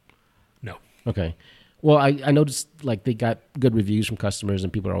Sweetwater? No. Okay. Well, I noticed like they got good reviews from customers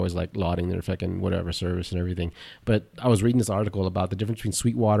and people are always like lauding their fucking whatever service and everything. But I was reading this article about the difference between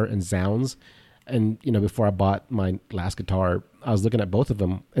Sweetwater and Zounds. And, before I bought my last guitar, I was looking at both of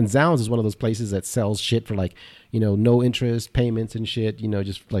them. And Zounds is one of those places that sells shit for like, no interest payments and shit,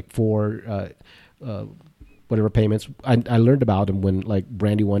 just like whatever payments. I learned about them when like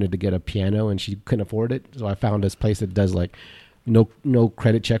Brandy wanted to get a piano and she couldn't afford it. So I found this place that does like no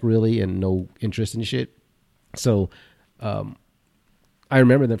credit check really and no interest and shit. So I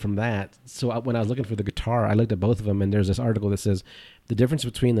remember them from that. So when I was looking for the guitar, I looked at both of them, and there's this article that says the difference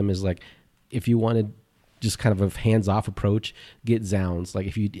between them is like if you wanted just kind of a hands-off approach, get Zounds. Like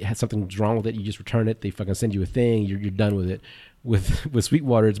if you had something wrong with it, you just return it. They fucking send you a thing. You're done with it. With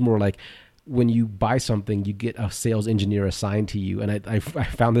Sweetwater, it's more like when you buy something, you get a sales engineer assigned to you. And I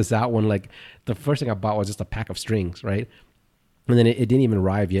found this out when like the first thing I bought was just a pack of strings, right? And then it didn't even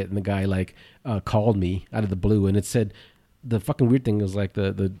arrive yet. And the guy like called me out of the blue, and it said, the fucking weird thing was like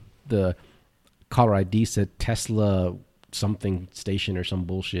the caller ID said Tesla something station or some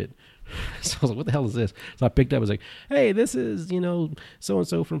bullshit. So I was like, what the hell is this? So I picked up, I was like, hey, this is,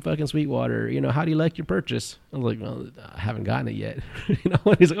 so-and-so from fucking Sweetwater. How do you like your purchase? I was like, well, I haven't gotten it yet. And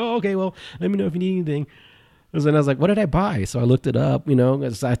he's like, oh, okay, well, let me know if you need anything. And then I was like, what did I buy? So I looked it up,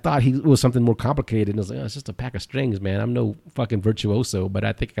 'cause I thought it was something more complicated. And I was like, oh, it's just a pack of strings, man. I'm no fucking virtuoso, but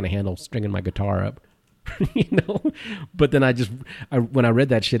I think I can handle stringing my guitar up. But then when I read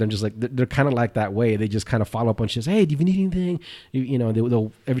that shit, I'm just like, they're kind of like that way. They just kind of follow up on shit. Hey, do you need anything?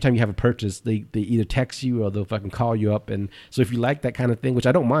 They'll every time you have a purchase, they either text you or they'll fucking call you up. And so if you like that kind of thing, which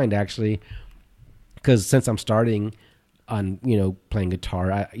I don't mind actually, because since I'm starting on playing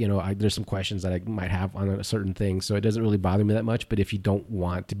guitar, there's some questions that I might have on a certain thing, so it doesn't really bother me that much. But if you don't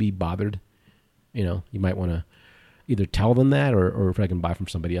want to be bothered, you might want to either tell them that or if I can buy from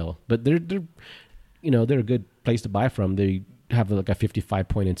somebody else. But they're a good place to buy from. They have like a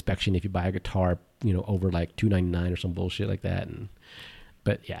 55-point inspection if you buy a guitar, over like $299 or some bullshit like that.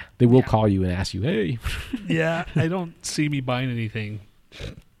 But yeah, they will call you and ask you, hey. Yeah, I don't see me buying anything.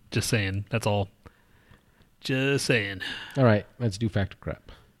 Just saying. That's all. Just saying. All right, let's do fact or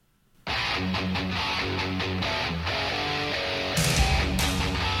crap.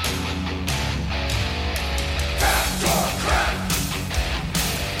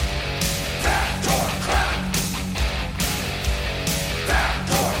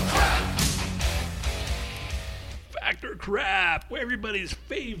 Factor crap, everybody's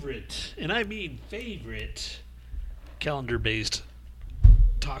favorite, and I mean favorite, calendar-based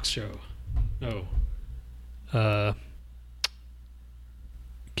talk show. No.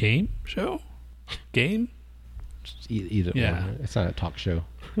 Game show? Game? Either Yeah. one. It's not a talk show.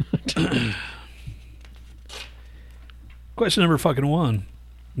 Question number fucking 1.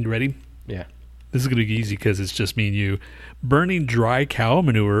 You ready? Yeah. This is going to be easy because it's just me and you. Burning dry cow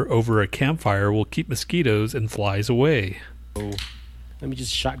manure over a campfire will keep mosquitoes and flies away. Oh, let me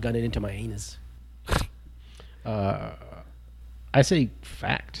just shotgun it into my anus. I say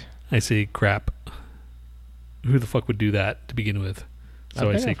fact. I say crap. Who the fuck would do that to begin with?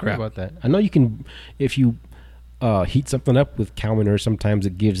 So I say crap. About that. I know you can, if you heat something up with cow manure, sometimes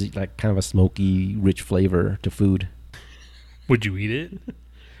it gives it like kind of a smoky, rich flavor to food. Would you eat it?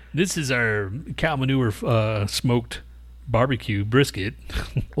 This is our cow manure smoked barbecue brisket.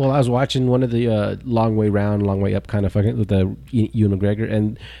 Well, I was watching one of the long way round, long way up kind of fucking with the Ewan McGregor,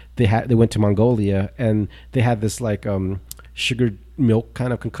 and they went to Mongolia and they had this like sugared milk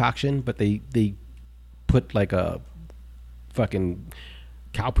kind of concoction, but they put like a fucking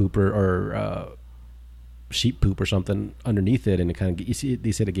cow poop or sheep poop or something underneath it, and it kind of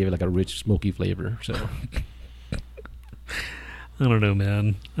they said it gave it like a rich smoky flavor. So. I don't know,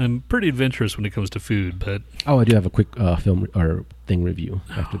 man. I'm pretty adventurous when it comes to food, but... Oh, I do have a quick film or thing review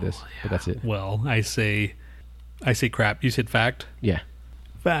after this, yeah. But that's it. Well, I say crap. You said fact? Yeah.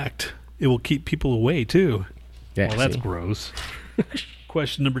 Fact. It will keep people away, too. Yeah, well, that's gross.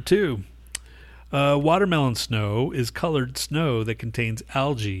 Question number 2. Watermelon snow is colored snow that contains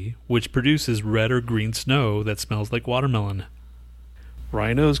algae, which produces red or green snow that smells like watermelon.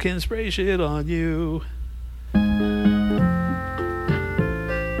 Rhinos can spray shit on you.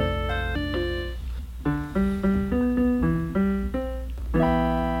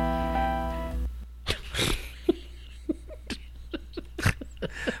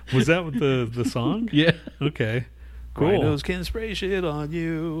 Was that with the song? Yeah. Okay. Cool. Rhinos can spray shit on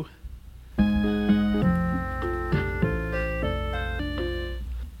you.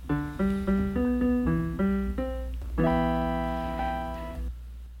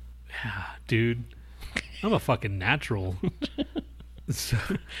 Yeah, dude. I'm a fucking natural. So,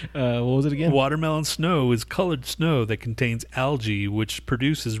 what was it again? Watermelon snow is colored snow that contains algae, which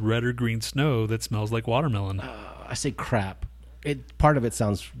produces red or green snow that smells like watermelon. I say crap. Part of it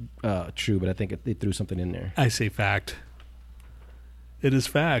sounds true, but I think they threw something in there. I say fact. It is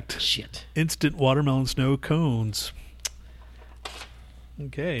fact. Shit. Instant watermelon snow cones.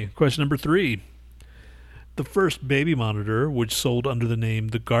 Okay, question number 3. The first baby monitor, which sold under the name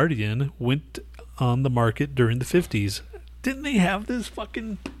The Guardian, went on the market during the 50s. Didn't they have this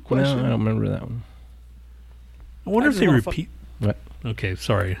fucking question? No, I don't remember that one. I wonder if they repeat. What? Okay,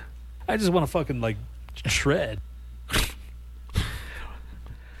 sorry. I just want to fucking, like, shred.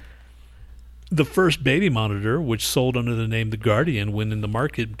 The first baby monitor, which sold under the name The Guardian, went in the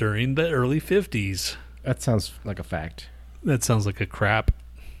market during the early 50s. That sounds like a fact. That sounds like a crap.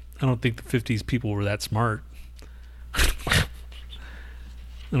 I don't think the 50s people were that smart. I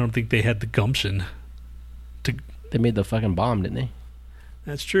don't think they had the gumption. They made the fucking bomb, didn't they?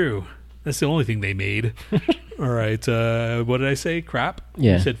 That's true. That's the only thing they made. All right. What did I say? Crap?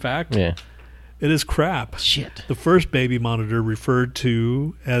 Yeah. You said fact? Yeah. It is crap. Shit. The first baby monitor, referred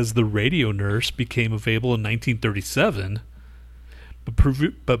to as the radio nurse, became available in 1937, but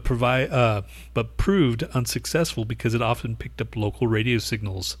proved unsuccessful because it often picked up local radio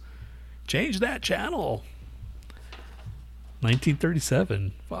signals. Change that channel.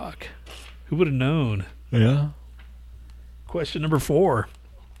 1937. Fuck. Who would have known? Yeah. Question number 4.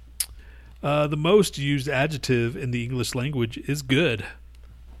 The most used adjective in the English language is good.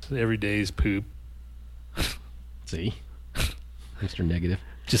 Every day is poop. See? Mr. Negative.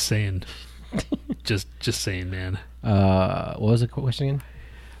 Just saying. just saying, man. What was the question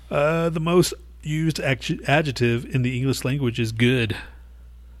again? The most used adjective in the English language is good.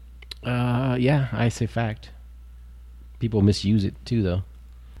 Yeah, I say fact. People misuse it too, though.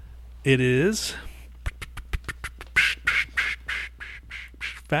 It is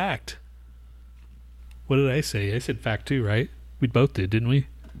fact. What did I say? I said fact too, right? We both did, didn't we?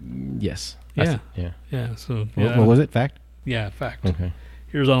 Yes. Yeah. Yeah. Yeah. So What was it? Fact? Yeah, fact. Okay.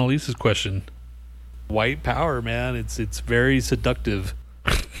 Here's Annalise's question. White power, man. It's very seductive.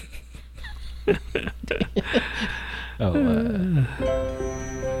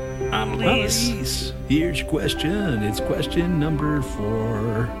 Annalise, here's your question. It's question number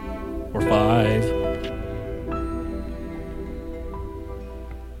 4 or 5.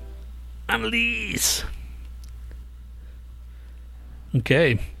 Annalise.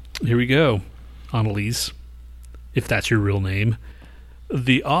 Okay, here we go. Annalise, if that's your real name.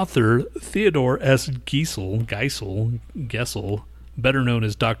 The author, Theodore S. Geisel, better known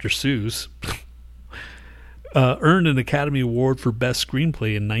as Dr. Seuss, earned an Academy Award for Best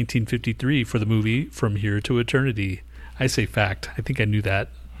Screenplay in 1953 for the movie From Here to Eternity. I say fact. I think I knew that.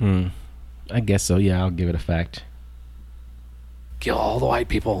 I guess so. Yeah, I'll give it a fact. Kill all the white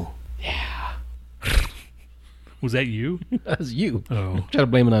people. Yeah. Was that you? That was you. Oh. Try to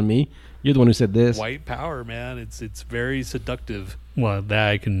blame it on me. You're the one who said this. White power, man. It's very seductive. Well, that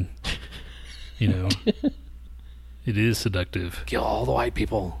I can, it is seductive. Kill all the white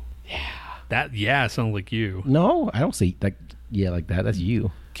people. Yeah. Sounds like you. No, I don't say like like that. That's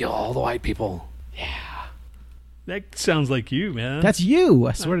you. Kill all the white people. Yeah. That sounds like you, man. That's you.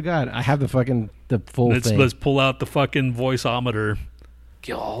 I swear to God, I have the full thing. Let's pull out the fucking voiceometer.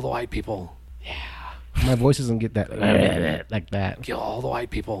 Kill all the white people. Yeah. My voice doesn't get that like that. Kill all the white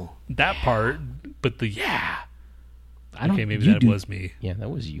people. That part, but the I don't. Okay, maybe that was me. Yeah, that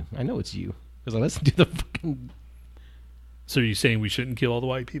was you. I know it's you because I listened to the fucking. So are you saying we shouldn't kill all the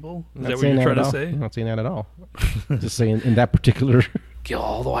white people? Is Not that what saying you're trying at to all. say? I'm not saying that at all. Just saying in that particular. Kill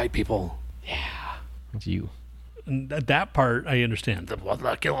all the white people. Yeah. It's you. And that part I understand.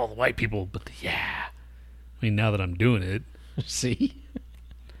 Kill all the white people, but I mean, now that I'm doing it. See.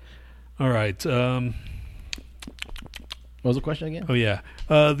 All right. What was the question again? Oh, yeah.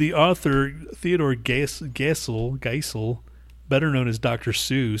 The author, Theodore Geisel, better known as Dr.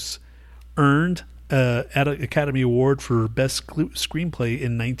 Seuss, earned an Academy Award for Best Screenplay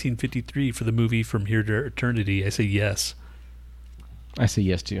in 1953 for the movie From Here to Eternity. I say yes. I say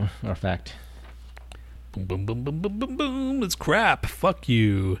yes, too. Or fact. Boom, boom, boom, boom, boom, boom, boom. It's crap. Fuck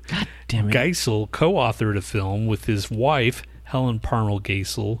you. God damn it. Geisel co-authored a film with his wife, Helen Parnell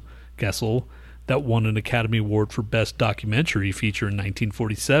Geisel, that won an Academy Award for Best Documentary Feature in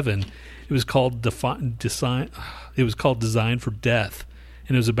 1947. It was called Design for Death,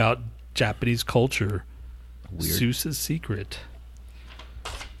 and it was about Japanese culture. Weird. Seuss's secret.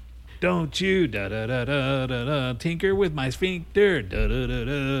 Don't you da da da da da da tinker with my sphincter da da da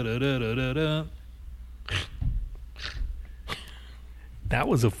da da da da da. That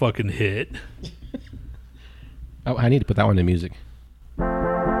was a fucking hit. Oh, I need to put that one in music.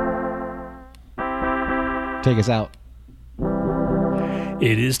 Take us out.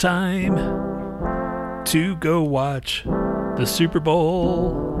 It is time to go watch the The Super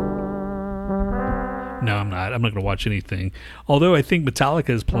Bowl. No, I'm not. I'm not going to watch anything. Although I think Metallica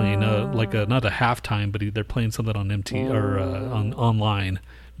is playing not a halftime, but they're playing something on on online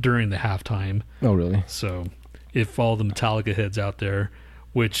during the halftime. Oh, really? So if all the Metallica heads out there,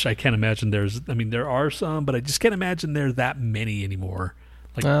 which I can't imagine there are some, but I just can't imagine there are that many anymore.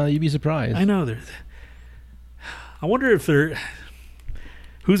 You'd be surprised. I know. I wonder if they're...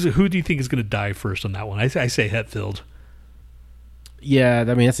 Who do you think is going to die first on that one? I say Hetfield. Yeah,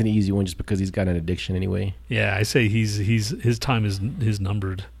 I mean, that's an easy one just because he's got an addiction anyway. Yeah, I say his time is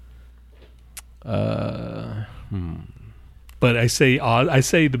numbered. But But I say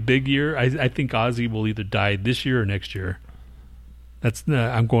the big year. I think Ozzy will either die this year or next year. That's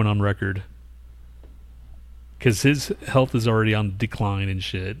I'm going on record because his health is already on decline and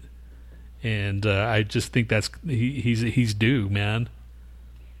shit, and I just think he's due, man.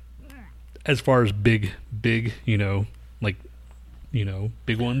 As far as big, big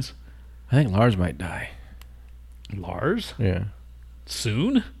ones. I think Lars might die. Lars? Yeah.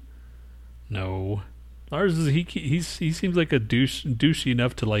 Soon? No. Lars he seems like a douchey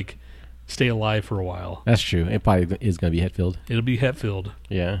enough to stay alive for a while. That's true. It probably is going to be Hetfield. It'll be Hetfield.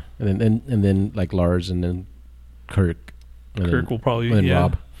 Yeah, and then Lars, and then Kirk. Kirk will probably and then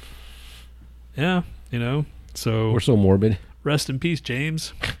Rob. Yeah, So we're so morbid. Rest in peace,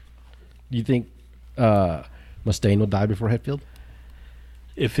 James. You think Mustaine will die before Hetfield?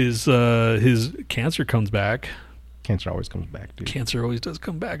 If his cancer comes back. Cancer always comes back, dude. Cancer always does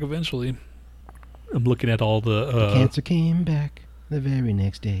come back eventually. I'm looking at all the cancer came back the very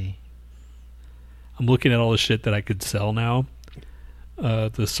next day. I'm looking at all the shit that I could sell now.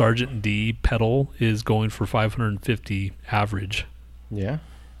 The Sergeant D pedal is going for $550 average. Yeah.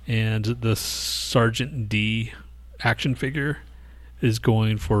 And the Sergeant D action figure is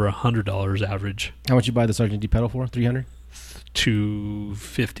going for $100 average. How much you buy the Sergeant D pedal for? $300?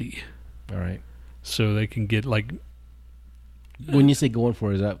 $250. All right. So they can get When you say going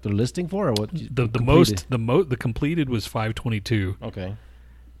for, is that they're listing for, or what? The completed was $522. Okay.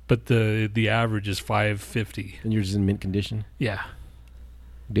 But the average is $550. And you're just in mint condition? Yeah.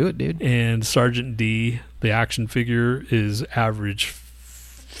 Do it, dude. And Sergeant D, the action figure, is average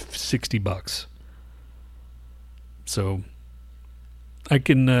 $60. So I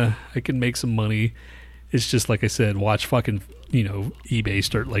can make some money. It's just like I said, watch fucking eBay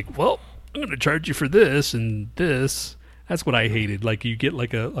start I'm going to charge you for this and this. That's what I hated. You get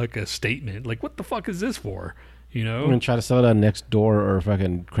a statement. What the fuck is this for? I'm going to try to sell it on Nextdoor or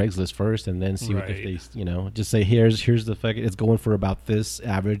fucking Craigslist first, and then see what if they, just say here's the fucking, it's going for about this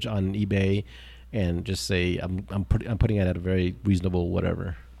average on eBay, and just say I'm putting it at a very reasonable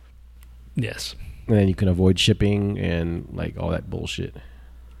whatever. Yes. And then you can avoid shipping and all that bullshit.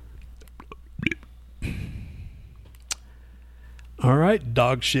 All right,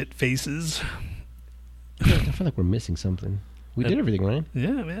 dog shit faces. I feel like we're missing something. We did everything, right?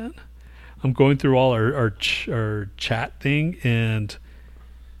 Yeah, man. I'm going through all our chat thing, and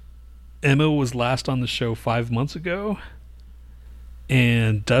Emma was last on the show 5 months ago,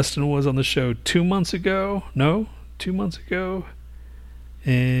 and Dustin was on the show 2 months ago. No, 2 months ago,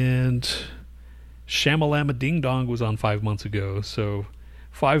 and Shamalama Ding Dong was on 5 months ago. So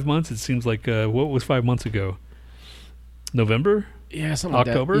 5 months. It seems like what was 5 months ago? November? Yeah, something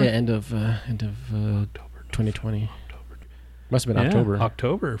October? Like that. Yeah, end of October, 2020. Must have been October.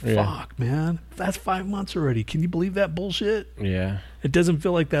 October. Yeah. Fuck, man. That's 5 months already. Can you believe that bullshit? Yeah. It doesn't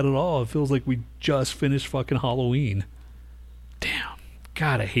feel like that at all. It feels like we just finished fucking Halloween. Damn.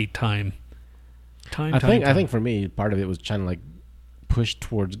 God, I hate time. I think for me, part of it was trying to push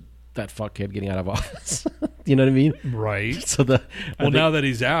towards that fuckhead getting out of office. You know what I mean? Right. So now that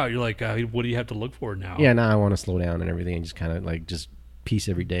he's out, you're like, what do you have to look for now? Yeah, now I want to slow down and everything, and just kind of just peace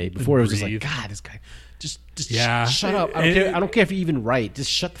every day. Before it was just God, this guy, just shut up. I don't care if you even write. Just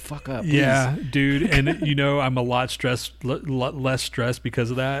shut the fuck up. Please. Yeah, dude. And I'm a lot less stressed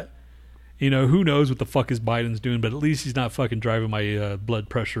because of that. Who knows what the fuck is Biden's doing, but at least he's not fucking driving my blood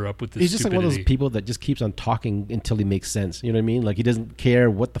pressure up with this He's just stupidity. like one of those people that just keeps on talking until he makes sense. You know what I mean? He doesn't care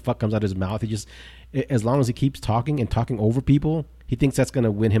what the fuck comes out of his mouth. He just, as long as he keeps talking and talking over people, he thinks that's going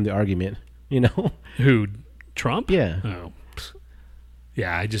to win him the argument. Who? Trump? Yeah. Oh.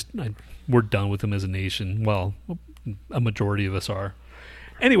 Yeah, we're done with him as a nation. Well, a majority of us are.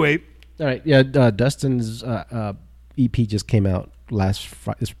 Anyway. All right. Yeah, Dustin's EP just came out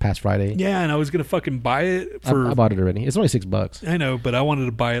this past Friday. Yeah, and I was gonna fucking buy it I bought it already. It's only $6. I know, but I wanted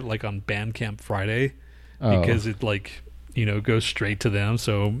to buy it on Bandcamp Friday because it goes straight to them.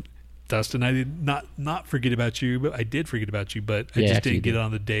 So Dustin, I did not forget about you, but I did forget about you, but I just didn't get it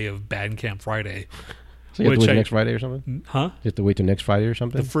on the day of Bandcamp Friday. So you have to Which wait I- next Friday or something? Huh? You have to wait till next Friday or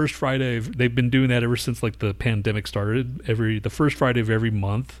something? The first Friday, they've been doing that ever since like the pandemic started. The first Friday of every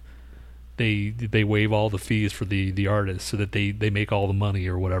month, they waive all the fees for the artists so that they make all the money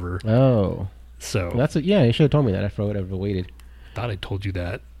or whatever. Oh. So That's it. Yeah, you should have told me that. I would have waited. thought I told you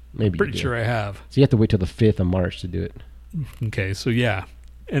that. Maybe Pretty you did. sure I have. So you have to wait till the 5th of March to do it. Okay, so yeah,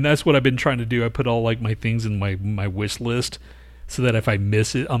 and that's what I've been trying to do. I put all like my things in my wish list, so that if I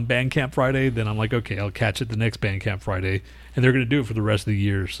miss it on Bandcamp Friday, then I'm like, okay, I'll catch it the next Bandcamp Friday, and they're going to do it for the rest of the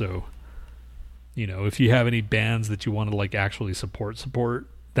year. So, if you have any bands that you want to like actually support,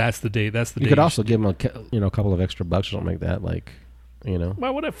 that's the day. That's the day. You could also give them a couple of extra bucks or something like that, like, Why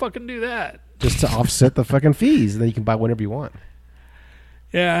would I fucking do that? just to offset the fucking fees. Then you can buy whatever you want.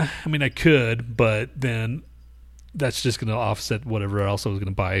 Yeah, I mean I could, but then that's just going to offset whatever else I was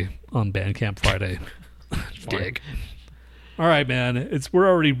going to buy on Bandcamp Friday. Dick. All right, man. We're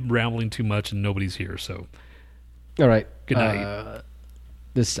already rambling too much and nobody's here, so All right. good night.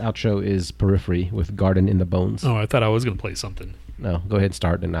 This outro is Periphery with Garden in the Bones. Oh, I thought I was going to play something. No, go ahead and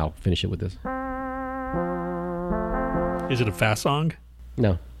start, and I'll finish it with this. Is it a fast song?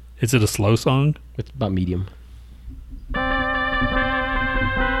 No, Is it a slow song? it's about medium.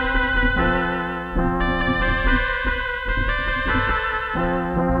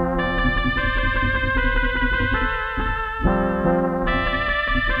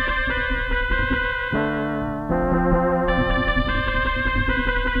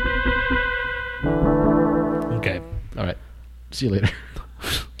 Okay. All right. See you later.